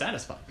 That's so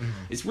satisfying. Mm-hmm.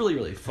 It's really,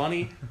 really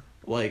funny.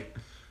 Like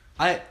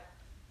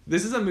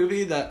this is a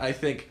movie that I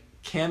think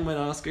can win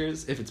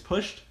Oscars if it's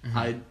pushed. Mm-hmm.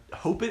 I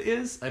hope it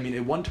is. I mean,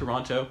 it won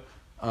Toronto.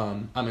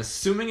 I'm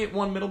assuming it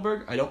won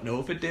Middleburg. I don't know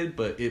if it did,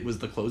 but it was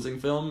the closing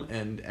film,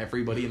 and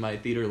everybody in my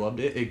theater loved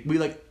it.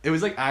 It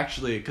was like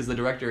actually because the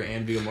director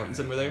and Viggo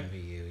Mortensen were there.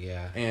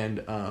 Yeah. And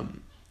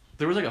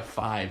there was like a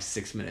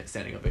 5-6 minute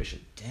standing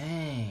ovation.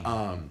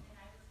 Dang.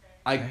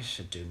 I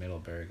should do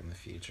Middleburg in the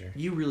future.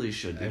 You really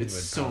should, dude. It's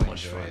so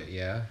much fun.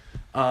 Yeah.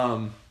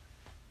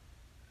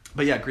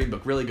 But yeah, Green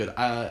Book, really good.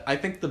 I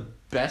think the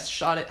best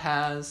shot it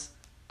has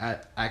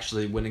at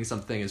actually winning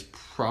something is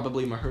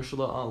probably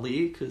Mahershala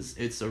Ali, because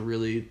it's a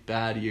really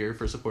bad year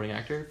for supporting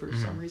actor for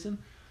some reason,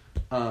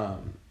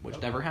 which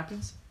never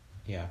happens.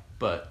 Yeah.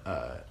 But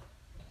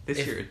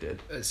this year it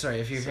did. Sorry,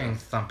 if you're hearing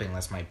thumping,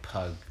 that's my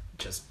pug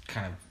just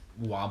kind of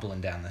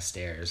wobbling down the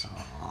stairs.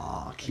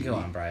 Aw, cute. Go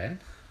on, Brian.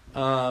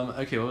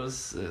 Okay, what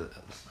was...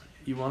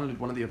 you wanted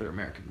one of the other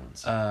American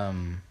ones.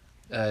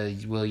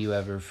 Will You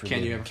Ever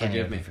Forgive Me? Can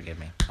You Ever Forgive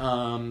Me?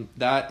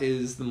 That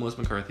is the Melissa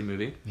McCarthy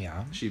movie.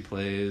 Yeah. She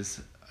plays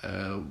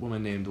a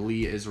woman named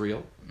Lee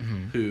Israel,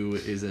 who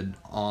is an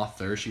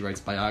author. She writes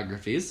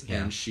biographies,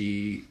 and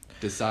she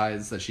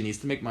decides that she needs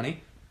to make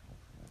money.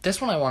 This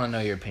one I want to know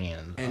your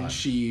opinion on. And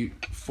she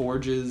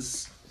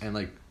forges and,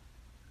 like,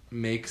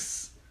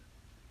 makes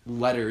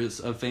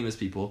letters of famous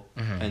people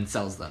and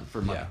sells them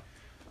for money.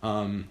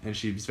 Yeah. And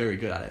she's very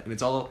good at it. And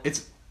it's a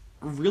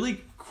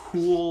really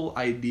cool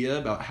idea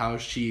about how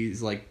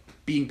she's, like,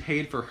 being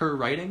paid for her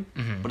writing,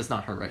 but it's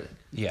not her writing.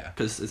 Yeah.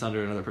 Because it's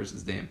under another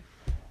person's name.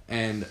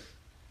 And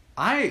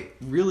I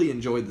really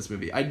enjoyed this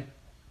movie.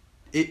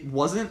 It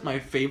wasn't my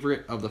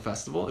favorite of the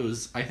festival. It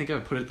was, I think I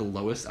would put it the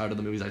lowest out of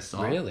the movies I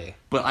saw. Really?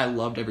 But I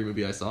loved every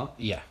movie I saw.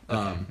 Yeah.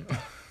 Okay.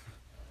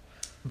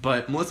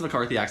 But Melissa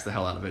McCarthy acts the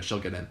hell out of it. She'll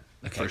get in.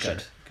 Okay, for sure.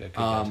 Good.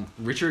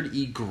 Richard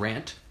E.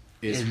 Grant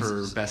is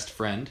her best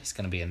friend. He's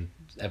going to be in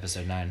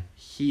episode 9.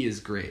 He is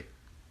great.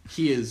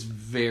 He is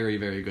very,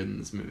 very good in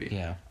this movie.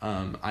 Yeah.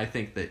 I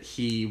think that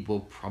he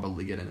will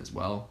probably get in as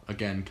well.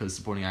 Again, because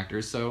supporting actor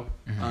is so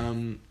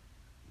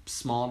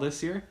small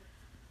this year.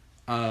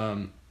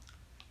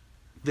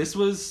 This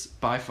was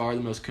by far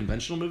the most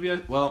conventional movie.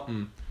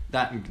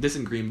 This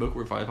and Green Book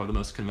were by far the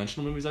most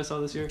conventional movies I saw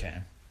this year. Okay.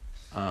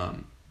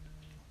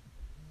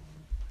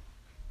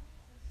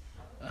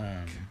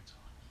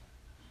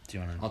 Do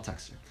you want to? I'll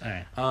text you. All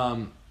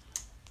right.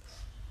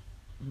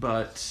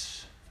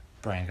 But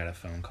Brian got a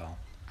phone call.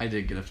 I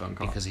did get a phone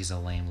call because he's a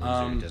lame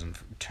loser who doesn't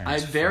turn. I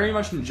very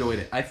much enjoyed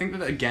it. I think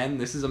that again,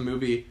 this is a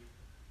movie.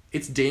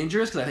 It's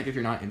dangerous because I think if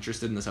you're not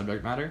interested in the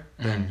subject matter,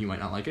 then you might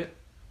not like it.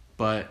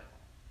 But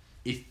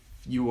if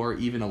you are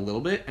even a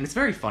little bit, and it's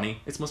very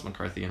funny. It's Melissa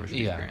McCarthy and Richard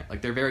E. Grant.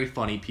 Like, they're very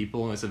funny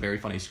people, and it's a very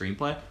funny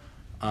screenplay.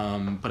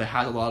 But it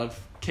has a lot of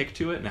kick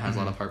to it, and it has a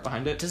lot of heart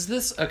behind it. Does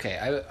this...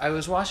 Okay, I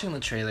was watching the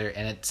trailer,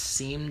 and it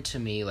seemed to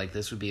me like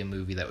this would be a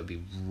movie that would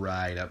be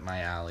right up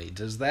my alley.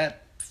 Does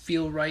that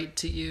feel right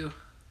to you?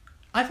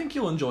 I think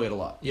you'll enjoy it a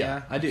lot.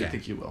 Yeah, I do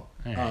think you will.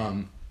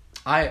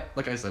 Right.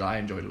 Like I said, I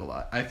enjoyed it a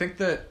lot. I think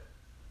that,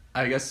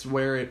 I guess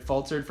where it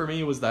faltered for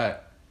me was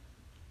that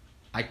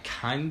I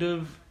kind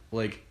of,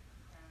 like...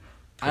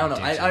 I don't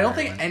know. I don't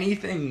think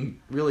anything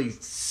really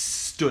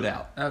stood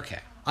out. Okay.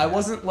 I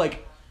wasn't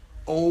like,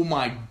 oh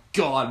my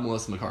god,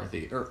 Melissa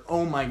McCarthy, or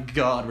oh my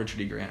god, Richard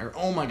E. Grant, or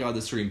oh my god, the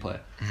screenplay.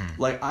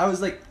 Like, I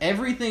was like,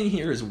 everything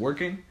here is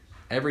working.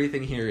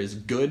 Everything here is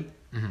good.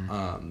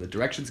 The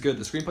direction's good.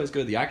 The screenplay's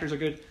good. The actors are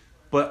good.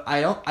 But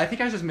I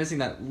think I was just missing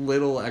that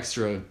little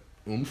extra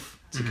oomph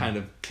to kind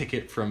of kick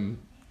it from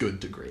good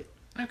to great.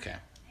 Okay.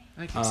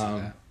 I can see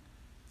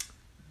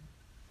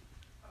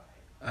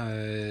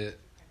that.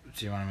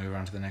 Do you want to move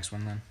on to the next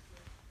one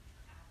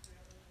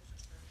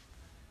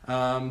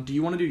then? Do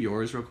you want to do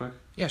yours real quick?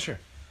 Yeah, sure.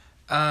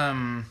 I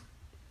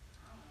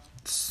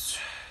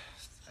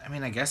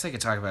mean, I guess I could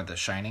talk about The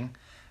Shining,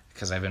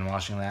 because I've been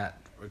watching that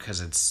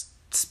because it's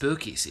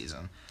spooky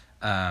season.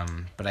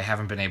 But I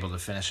haven't been able to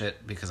finish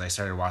it because I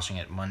started watching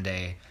it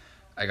Monday.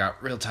 I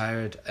got real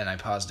tired and I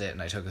paused it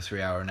and I took a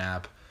 3-hour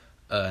nap.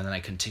 And then I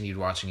continued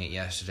watching it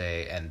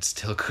yesterday and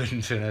still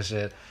couldn't finish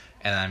it.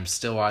 And I'm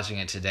still watching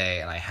it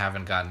today, and I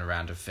haven't gotten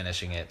around to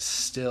finishing it.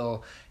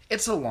 Still,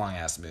 it's a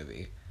long-ass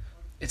movie.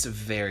 It's a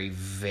very,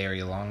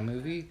 very long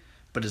movie,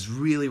 but it's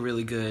really,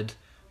 really good,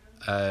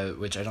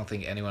 which I don't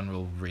think anyone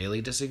will really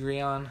disagree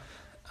on.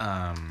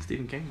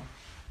 Stephen King.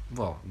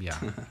 Well, yeah,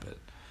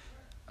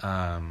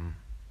 but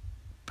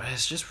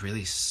it's just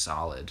really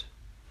solid.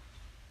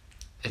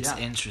 It's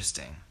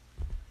interesting.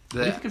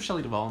 What do you think of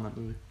Shelley Duvall in that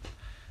movie?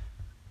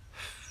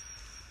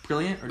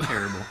 Brilliant or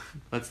terrible?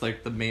 That's the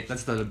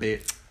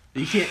debate.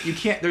 You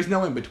can't, there's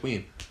no in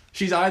between.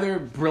 She's either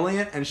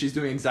brilliant and she's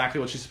doing exactly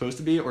what she's supposed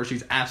to be, or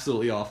she's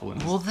absolutely awful and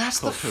that's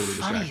the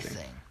funny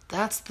thing.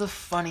 That's the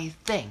funny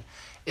thing.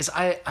 Is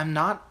I'm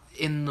not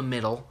in the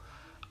middle.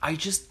 I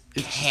just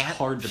can't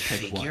hard to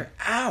pick figure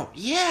out.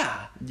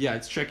 Yeah. Yeah,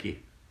 it's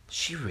tricky. Is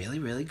she really,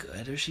 really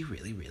good, or is she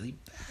really, really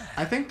bad?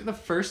 I think the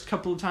first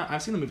couple of times...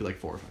 I've seen the movie like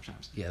 4 or 5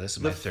 times. Yeah, this is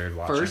my third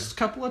watching. The first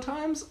couple of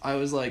times, I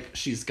was like,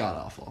 she's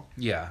god-awful.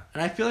 Yeah.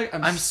 And I feel like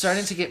I'm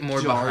starting to get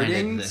more behind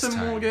it this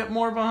time. Get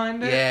more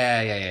behind it.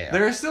 Yeah.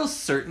 There are still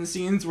certain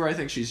scenes where I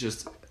think she's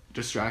just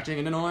distracting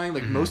and annoying.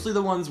 Like mostly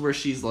the ones where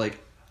she's like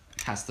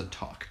has to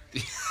talk.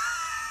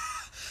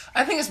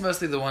 I think it's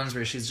mostly the ones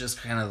where she's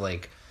just kind of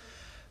like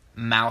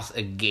mouth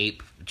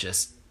agape,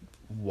 just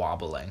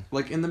wobbling.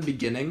 Like in the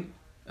beginning.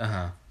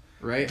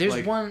 Right?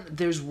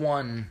 There's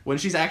one when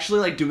she's actually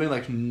like doing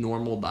like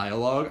normal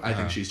dialogue, I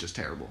think she's just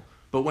terrible.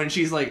 But when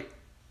she's like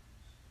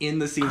in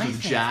the scenes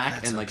with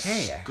Jack and like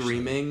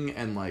screaming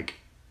and like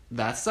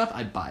that stuff,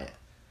 I'd buy it.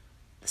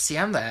 See,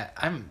 I'm the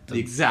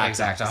exact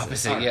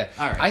opposite. All yeah,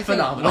 right. I think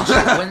phenomenal.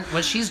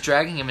 when she's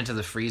dragging him into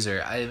the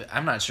freezer,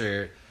 I'm not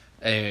sure.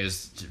 It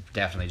was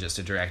definitely just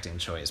a directing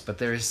choice, but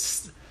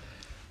there's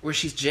where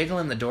she's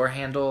jiggling the door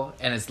handle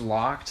and it's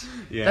locked.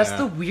 Yeah, that's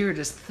the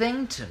weirdest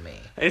thing to me.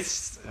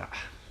 It's.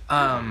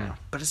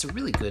 But it's a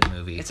really good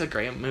movie. It's a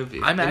great movie.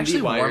 I'm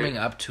actually warming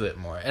up to it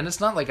more. And it's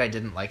not like I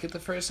didn't like it the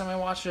first time I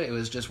watched it. It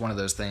was just one of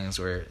those things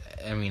where,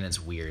 I mean, it's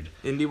weird.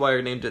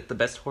 IndieWire named it the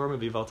best horror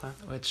movie of all time.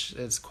 Which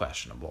is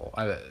questionable.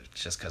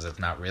 Just because it's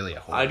not really a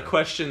horror. I'd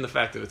question the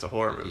fact that it's a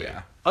horror movie.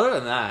 Yeah. Other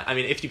than that, I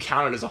mean, if you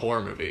count it as a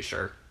horror movie,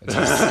 sure. It's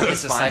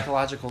a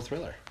psychological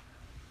thriller.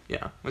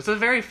 Yeah. It's a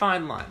very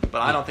fine line,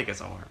 but I don't think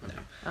it's a horror movie.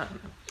 No. I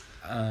don't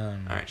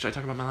know. Alright, should I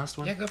talk about my last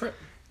one? Yeah, go for it.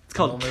 It's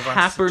called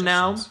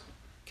Capernaum.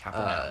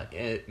 Capernaum.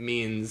 It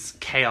means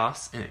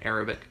chaos in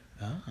Arabic.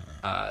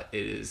 It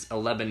is a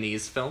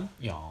Lebanese film.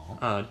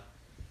 Yeah.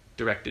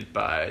 Directed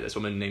by this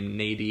woman named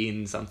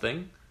Nadine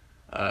something.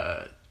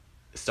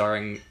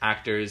 Starring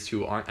actors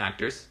who aren't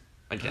actors.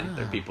 Again,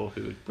 they're people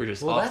who were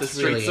just off the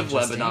streets of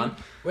Lebanon.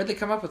 Where'd they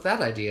come up with that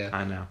idea?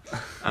 I know.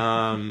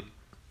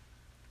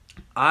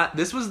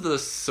 This was the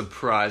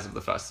surprise of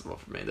the festival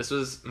for me. This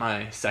was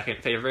my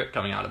second favorite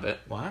coming out of it.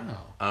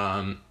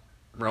 Wow.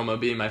 Roma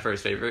being my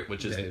first favorite,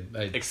 which is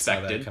I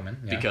expected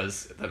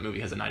because that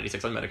movie has a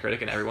 96 on Metacritic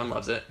and everyone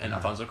loves it, and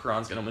Alfonso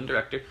Cuarón's gonna win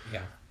director.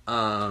 Yeah.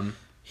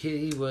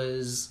 He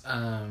was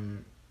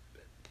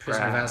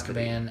Prisoner of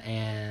Azkaban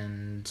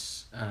and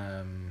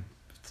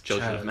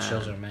Children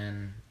of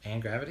Men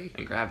and Gravity.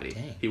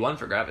 Dang. He won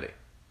for Gravity,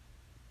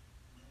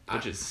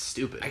 which is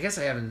stupid. I guess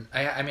I haven't.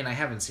 I mean, I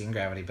haven't seen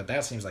Gravity, but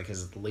that seems like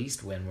his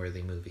least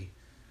win-worthy movie.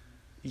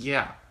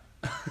 Yeah.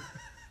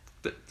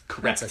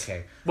 Correct. That's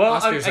okay.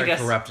 Well, Oscars I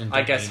guess, are corrupt and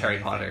I guess Harry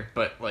anything. Potter,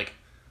 but like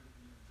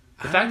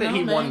the fact that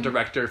he won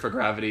director for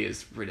Gravity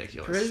is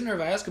ridiculous. Prisoner of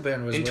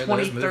Azkaban was in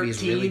where 2013, those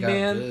movies really got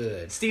man.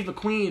 good. Steve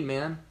McQueen,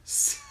 man.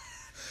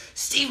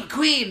 Steve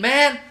McQueen,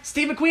 man.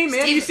 Steve McQueen,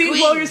 man. Steve You seen McQueen.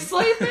 12 Years a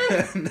Slave,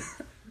 man?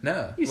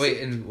 No.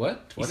 Wait, and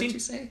what? What did you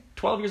say?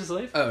 12 Years a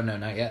Slave? Oh no,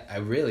 not yet. I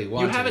really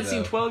want. You haven't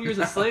seen 12 Years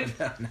a Slave?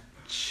 No.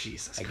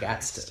 Jesus I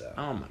Christ. got to though.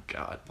 Oh my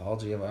God. Paul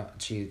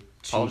Giamatti.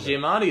 Paul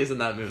Giamatti is in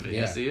that movie.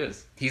 Yeah. Yes, he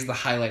is. He's the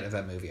highlight of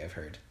that movie, I've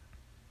heard.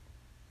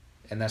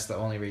 And that's the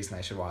only reason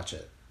I should watch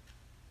it.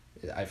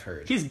 I've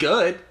heard. He's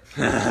good.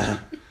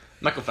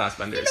 Michael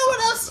Fassbender. You know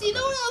what else? Paul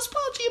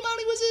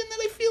Giamatti was in that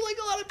I feel like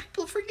a lot of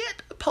people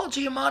forget. Paul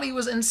Giamatti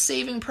was in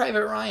Saving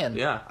Private Ryan.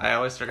 Yeah, I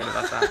always forget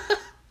about that.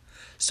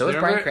 So is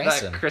Bryan Remember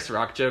Cranston. that Chris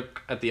Rock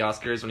joke at the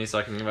Oscars when he's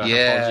talking about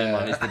Yeah. how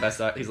Paul Giamatti's the best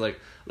actor? He's like,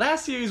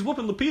 last year he's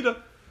whooping Lupita.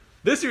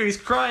 This year he's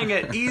crying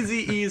at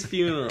Eazy-E's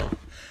funeral.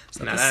 It's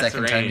not the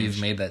second time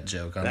you've made that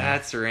joke on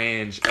That's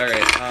range. All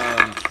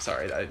right.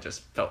 Sorry, I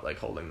just felt like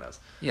holding those.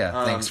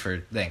 Yeah, thanks.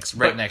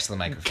 Right next to the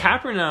microphone.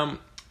 Capernaum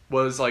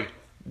was like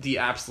the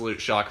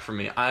absolute shock for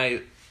me.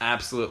 I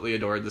absolutely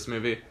adored this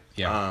movie.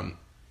 Yeah.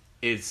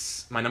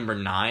 It's my number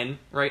 9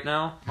 right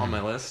now on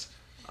my list,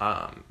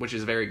 which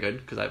is very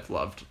good because I've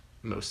loved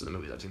most of the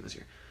movies I've seen this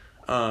year.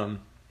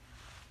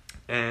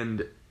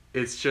 And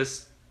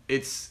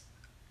it's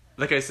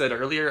like I said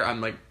earlier,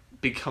 I'm like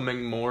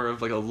becoming more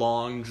of like a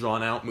long,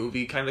 drawn out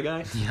movie kind of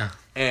guy. Yeah.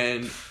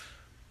 And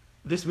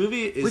this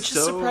movie is Which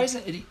is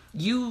surprising.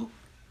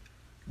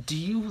 Do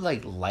you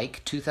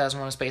like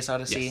 2001: A Space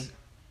Odyssey? Yes.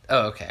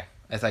 Oh, okay.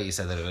 I thought you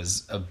said that it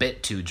was a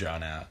bit too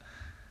drawn out.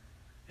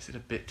 Is it a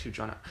bit too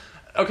drawn out?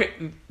 Okay,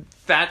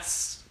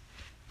 that's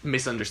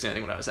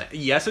misunderstanding what I was saying.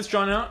 Yes, it's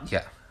drawn out.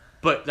 Yeah.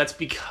 But that's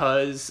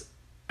because...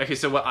 Okay,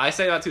 so what I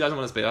say about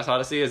 2001: A Space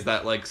Odyssey is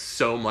that, like,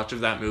 so much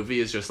of that movie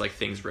is just, like,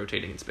 things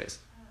rotating in space.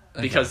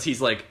 Okay. Because he's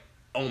like,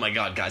 oh my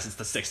god, guys, it's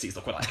the 60s,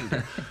 look what I can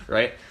do.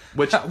 Right?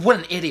 Which... What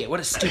an idiot.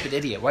 What a stupid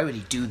idiot. Why would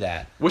he do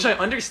that? Which I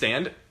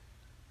understand,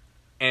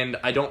 and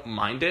I don't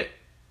mind it,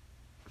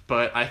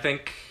 but I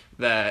think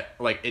that,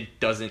 like, it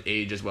doesn't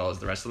age as well as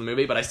the rest of the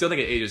movie, but I still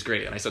think it ages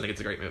great, and I still think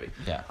it's a great movie.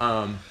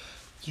 Yeah.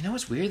 You know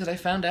what's weird that I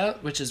found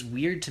out, which is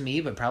weird to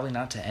me, but probably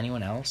not to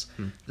anyone else?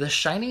 The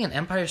Shining and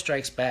Empire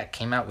Strikes Back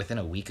came out within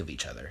a week of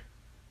each other.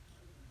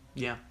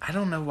 Yeah. I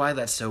don't know why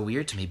that's so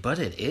weird to me, but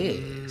it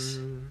is.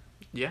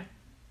 Yeah.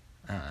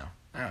 I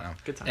don't know.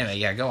 Good times. Anyway,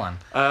 yeah, go on.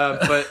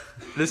 But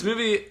this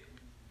movie,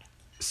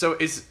 so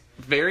it's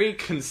very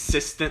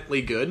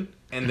consistently good,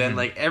 and then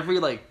like every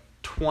like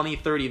 20,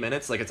 30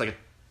 minutes, like it's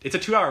a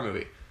 2-hour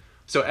movie.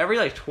 So every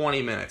like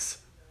 20 minutes,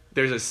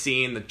 there's a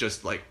scene that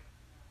just like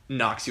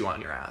knocks you on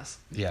your ass.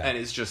 Yeah. And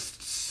it's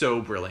just so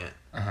brilliant.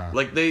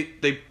 Like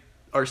they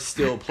are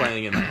still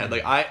playing in my head.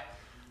 Like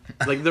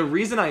Like, the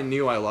reason I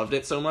knew I loved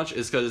it so much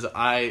is because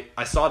I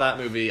saw that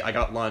movie, I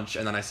got lunch,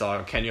 and then I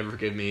saw Can You Ever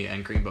Forgive Me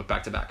and Green Book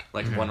back to back.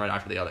 Like, one right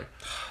after the other.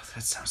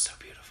 That sounds so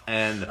beautiful.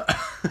 And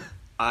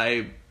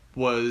I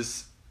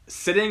was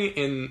sitting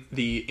in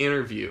the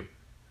interview,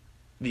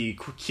 the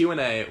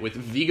Q&A with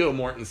Viggo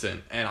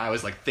Mortensen, and I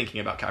was, like, thinking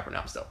about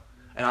Capernaum still.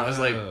 And I was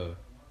like,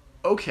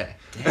 okay.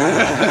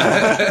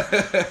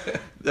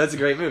 That's a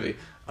great movie.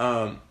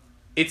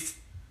 It's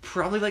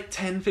probably like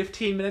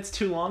 10-15 minutes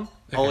too long.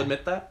 Okay. I'll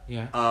admit that.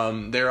 Yeah.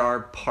 There are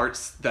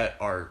parts that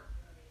are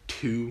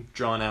too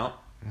drawn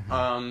out.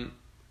 Mm-hmm.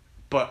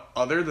 But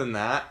other than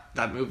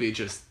that movie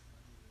just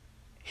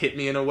hit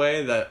me in a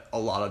way that a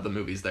lot of the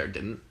movies there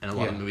didn't, and a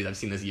lot of movies I've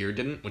seen this year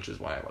didn't, which is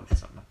why I love it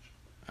so much.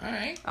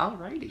 Alright.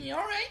 Alrighty.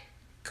 Alright.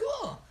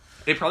 Cool.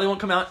 It probably won't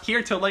come out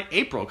here till like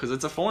April because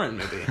it's a foreign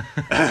movie.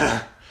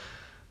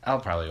 I'll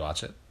probably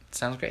watch it.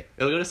 Sounds great.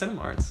 It'll go to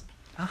Cinema Arts.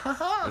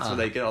 That's where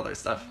they get all their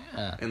stuff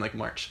in like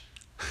March.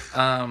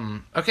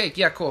 Okay,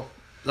 yeah, cool.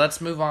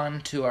 Let's move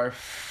on to our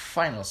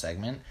final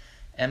segment,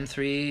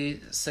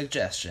 M3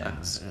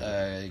 suggestions.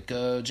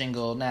 Go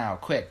jingle now,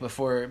 quick,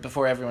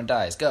 before everyone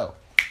dies. Go.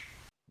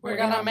 We're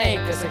gonna make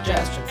a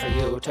suggestion for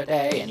you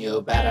today, and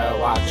you better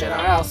watch it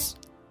or else.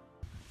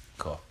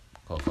 Cool.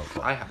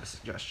 I have a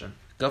suggestion.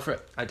 Go for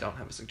it. I don't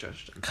have a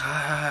suggestion.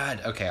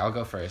 God. Okay, I'll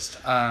go first.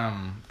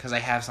 Because I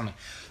have something.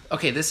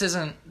 Okay, this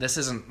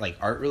isn't like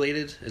art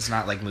related. It's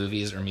not like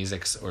movies or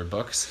musics or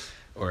books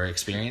or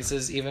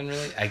experiences even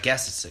really. I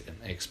guess it's an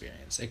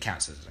experience. It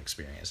counts as an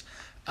experience.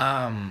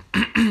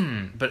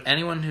 But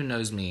anyone who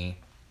knows me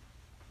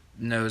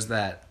knows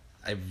that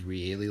I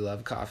really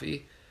love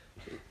coffee.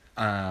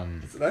 So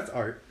that's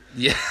art.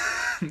 Yeah,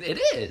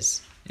 it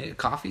is.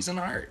 Coffee's an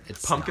art.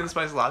 It's pumpkin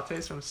spice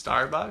lattes from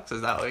Starbucks.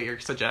 Is that what your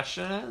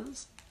suggestion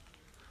is?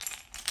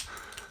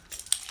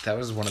 That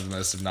was one of the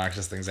most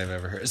obnoxious things I've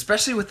ever heard,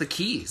 especially with the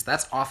keys.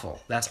 That's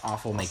awful.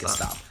 Make it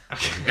stop.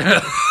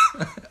 Okay.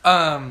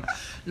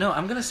 No,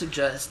 I'm gonna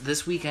suggest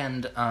this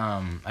weekend.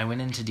 I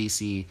went into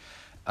DC,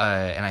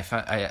 and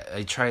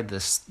I tried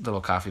this little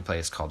coffee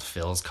place called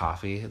Phil's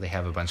Coffee. They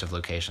have a bunch of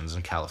locations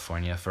in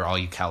California. For all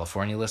you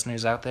California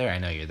listeners out there, I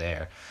know you're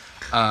there.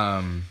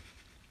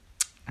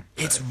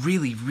 It's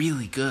really,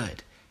 really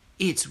good.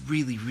 It's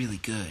really, really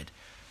good.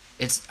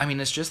 It's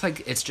just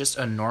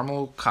a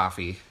normal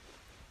coffee.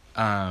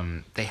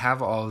 They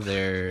have all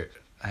their.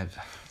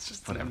 It's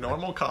just whatever.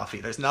 Normal coffee.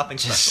 There's nothing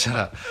just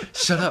special.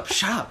 Shut up.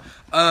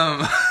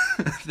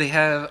 They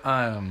have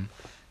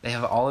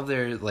all of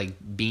their like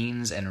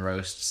beans and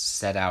roasts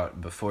set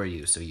out before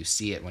you, so you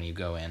see it when you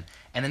go in,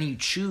 and then you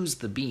choose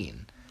the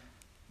bean,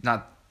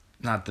 not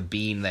the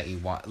bean that you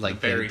want.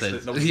 Like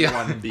the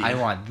one bean. I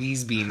want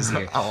these beans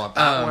here. I want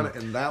that one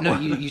and that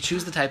one. No, you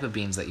choose the type of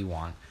beans that you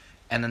want,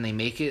 and then they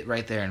make it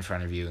right there in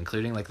front of you,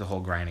 including like the whole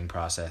grinding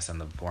process and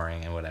the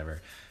pouring and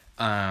whatever.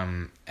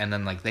 And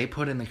then like they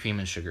put in the cream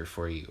and sugar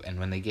for you, and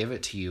when they give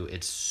it to you,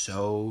 it's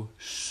so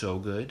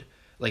good.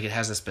 Like it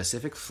has a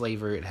specific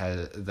flavor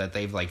that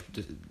they've like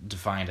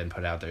defined and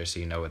put out there, so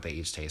you know what they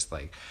each taste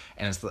like.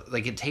 And it's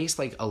like it tastes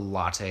like a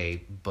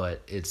latte,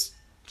 but it's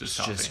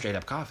just straight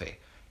up coffee.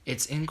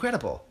 It's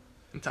incredible.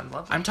 It sounds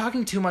lovely. I'm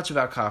talking too much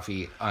about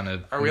coffee on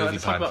a Are we allowed movie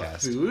to talk podcast.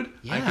 about food?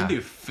 Yeah. I can do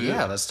food.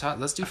 Yeah, let's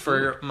do food.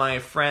 For my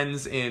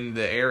friends in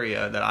the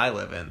area that I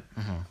live in,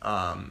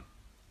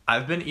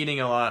 I've been eating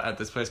a lot at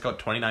this place called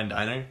 29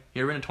 Diner.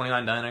 You ever been to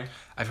 29 Diner?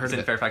 I've heard it's of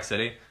in it. Fairfax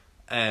City.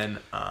 And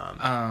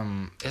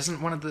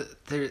isn't one of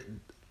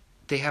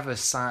they have a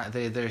sign,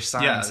 their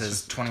sign Yeah, says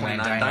just 29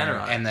 Diner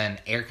and then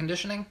air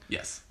conditioning?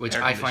 Yes. Which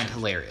I find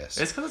hilarious.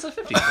 It's because it's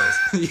a 50s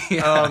place.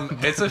 Yeah.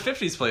 It's a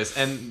 50s place,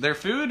 and their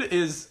food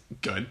is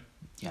good.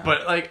 Yeah.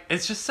 But, like,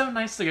 it's just so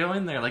nice to go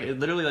in there. Like, it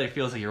literally, like,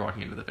 feels like you're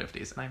walking into the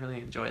 50s, and I really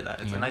enjoy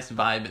that. It's a nice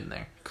vibe in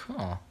there.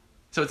 Cool.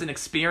 So it's an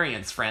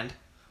experience, friend.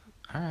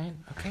 All right.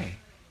 Okay.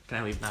 Can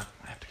I leave now?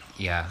 I have to go.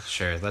 Yeah,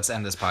 sure. Let's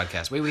end this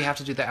podcast. Wait, we have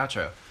to do the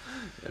outro.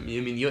 I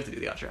mean, you have to do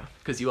the outro,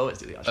 because you always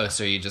do the outro. Oh,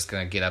 so you're just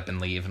going to get up and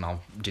leave, and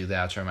I'll do the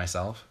outro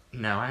myself?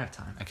 No, I have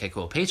time. Okay,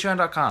 cool.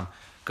 Patreon.com.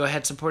 Go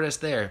ahead, support us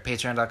there.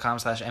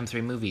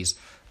 Patreon.com/M3movies.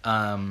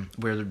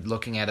 We're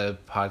looking at a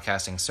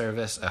podcasting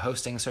service, a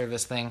hosting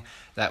service thing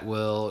that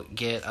will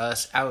get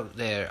us out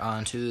there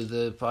onto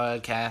the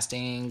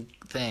podcasting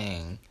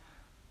thing.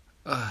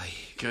 Ugh.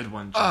 Good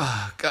one, Jim.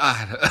 Oh,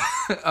 God.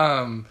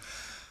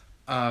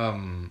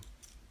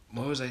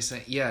 What was I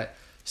saying? Yeah.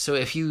 So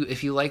if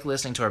you like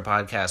listening to our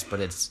podcast,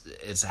 but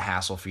it's a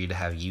hassle for you to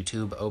have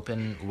YouTube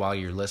open while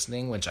you're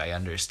listening, which I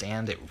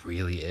understand, it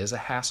really is a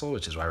hassle,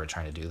 which is why we're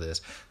trying to do this,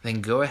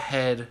 then go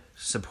ahead,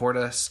 support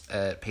us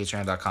at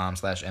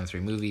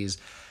patreon.com/M3movies,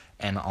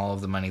 and all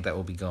of the money that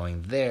will be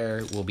going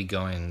there will be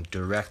going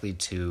directly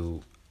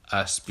to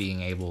us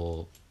being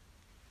able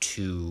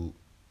to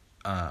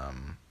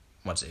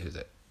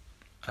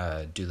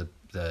do the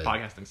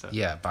podcasting stuff.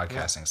 Yeah,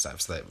 podcasting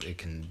stuff, so that it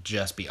can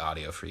just be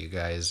audio for you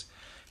guys,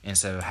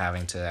 instead of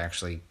having to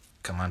actually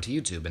come onto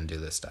YouTube and do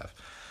this stuff.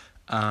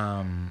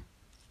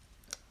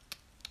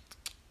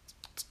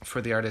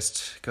 For the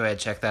artist, go ahead,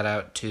 check that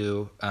out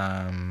too.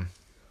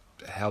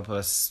 help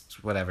us,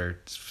 whatever.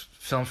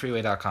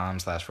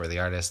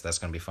 Filmfreeway.com/fortheartist. That's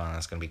going to be fun.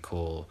 That's going to be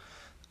cool.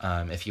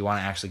 If you want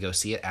to actually go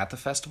see it at the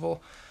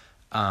festival,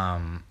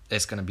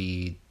 it's going to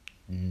be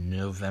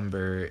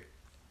November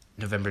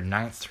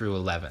 9th through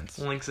 11th.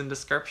 Links in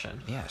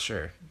description. Yeah,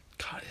 sure.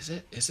 God, is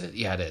it?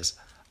 Yeah, it is.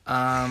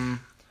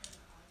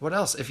 What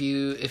else? If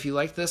you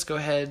like this, go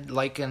ahead,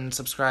 like and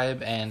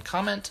subscribe and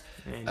comment.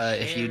 And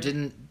if you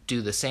didn't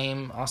do the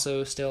same,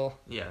 also still.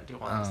 Yeah, do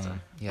want us to.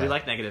 Yeah. We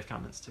like negative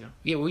comments too.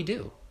 Yeah, we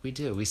do.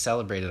 We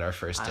celebrated our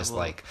first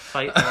dislike.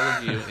 I will fight all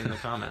of you in the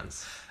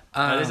comments.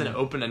 That is an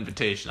open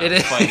invitation. It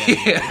is. Fight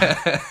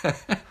anyone.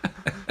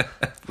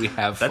 We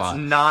have That's fought.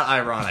 not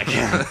ironic.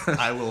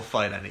 I will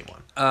fight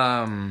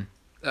anyone.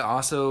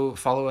 Also,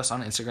 follow us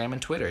on Instagram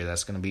and Twitter.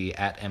 That's going to be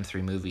at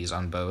M3Movies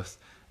on both.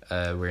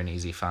 We're an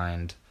easy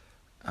find.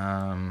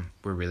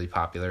 We're really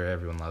popular.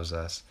 Everyone loves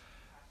us.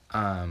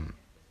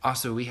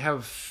 Also, we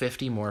have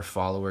 50 more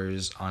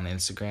followers on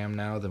Instagram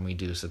now than we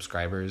do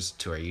subscribers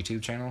to our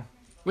YouTube channel,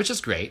 which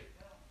is great.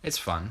 It's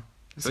fun.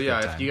 It's So a yeah,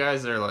 good if time. you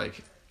guys are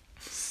like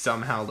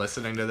somehow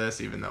listening to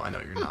this, even though I know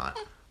you're not,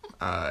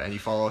 and you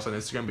follow us on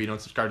Instagram but you don't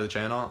subscribe to the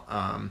channel,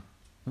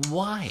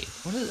 Why?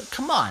 What is it?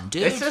 Come on,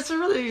 dude. it's a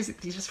really easy.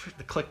 You just have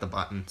to click the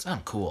button. It's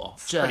not cool.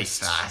 It's pretty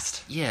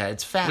fast. Yeah,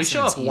 it's fast. We show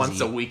and up it's once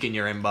easy. a week in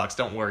your inbox.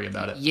 Don't worry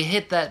about it. You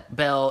hit that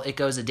bell, it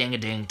goes a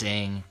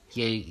ding-a-ding-ding.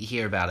 You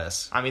hear about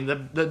us. I mean,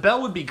 the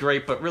bell would be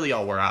great, but really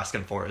all we're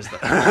asking for is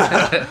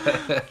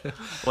that.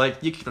 Like,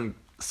 you can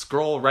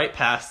scroll right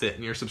past it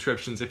in your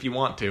subscriptions if you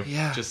want to.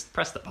 Yeah. Just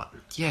press the button.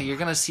 Yeah, you're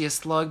gonna see a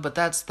slug, but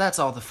that's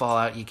all the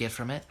fallout you get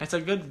from it. It's a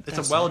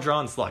That's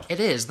well-drawn slug. It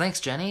is. Thanks,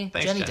 Jenny.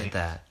 Thanks, Jenny Jenny. did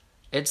that.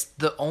 It's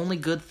the only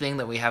good thing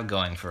that we have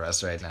going for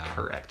us right now.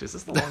 Correct. Is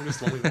this the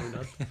longest one we've ever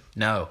done?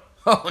 No.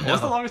 Oh, What no.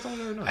 was the longest one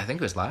we've ever done? I think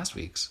it was last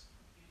week's.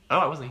 Oh,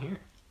 I wasn't here.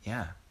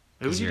 Yeah. Who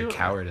Because would you you're a do it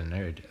coward and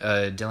nerd.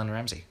 Dylan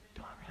Ramsey.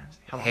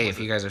 How long Hey, was if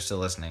you it? guys are still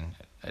listening,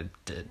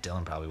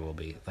 Dylan probably will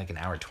be. Like an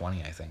hour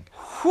 20, I think.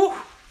 Whew.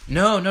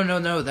 No.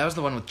 That was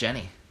the one with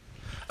Jenny.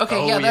 Okay,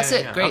 Oh, yeah, that's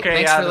it. yeah. Great. Okay,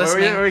 Thanks yeah, for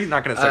listening. We're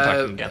not going to start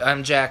talking again.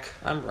 I'm Jack.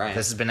 I'm Ryan.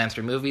 This has been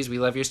M3 Movies. We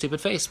love your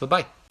stupid face.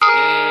 Bye-bye.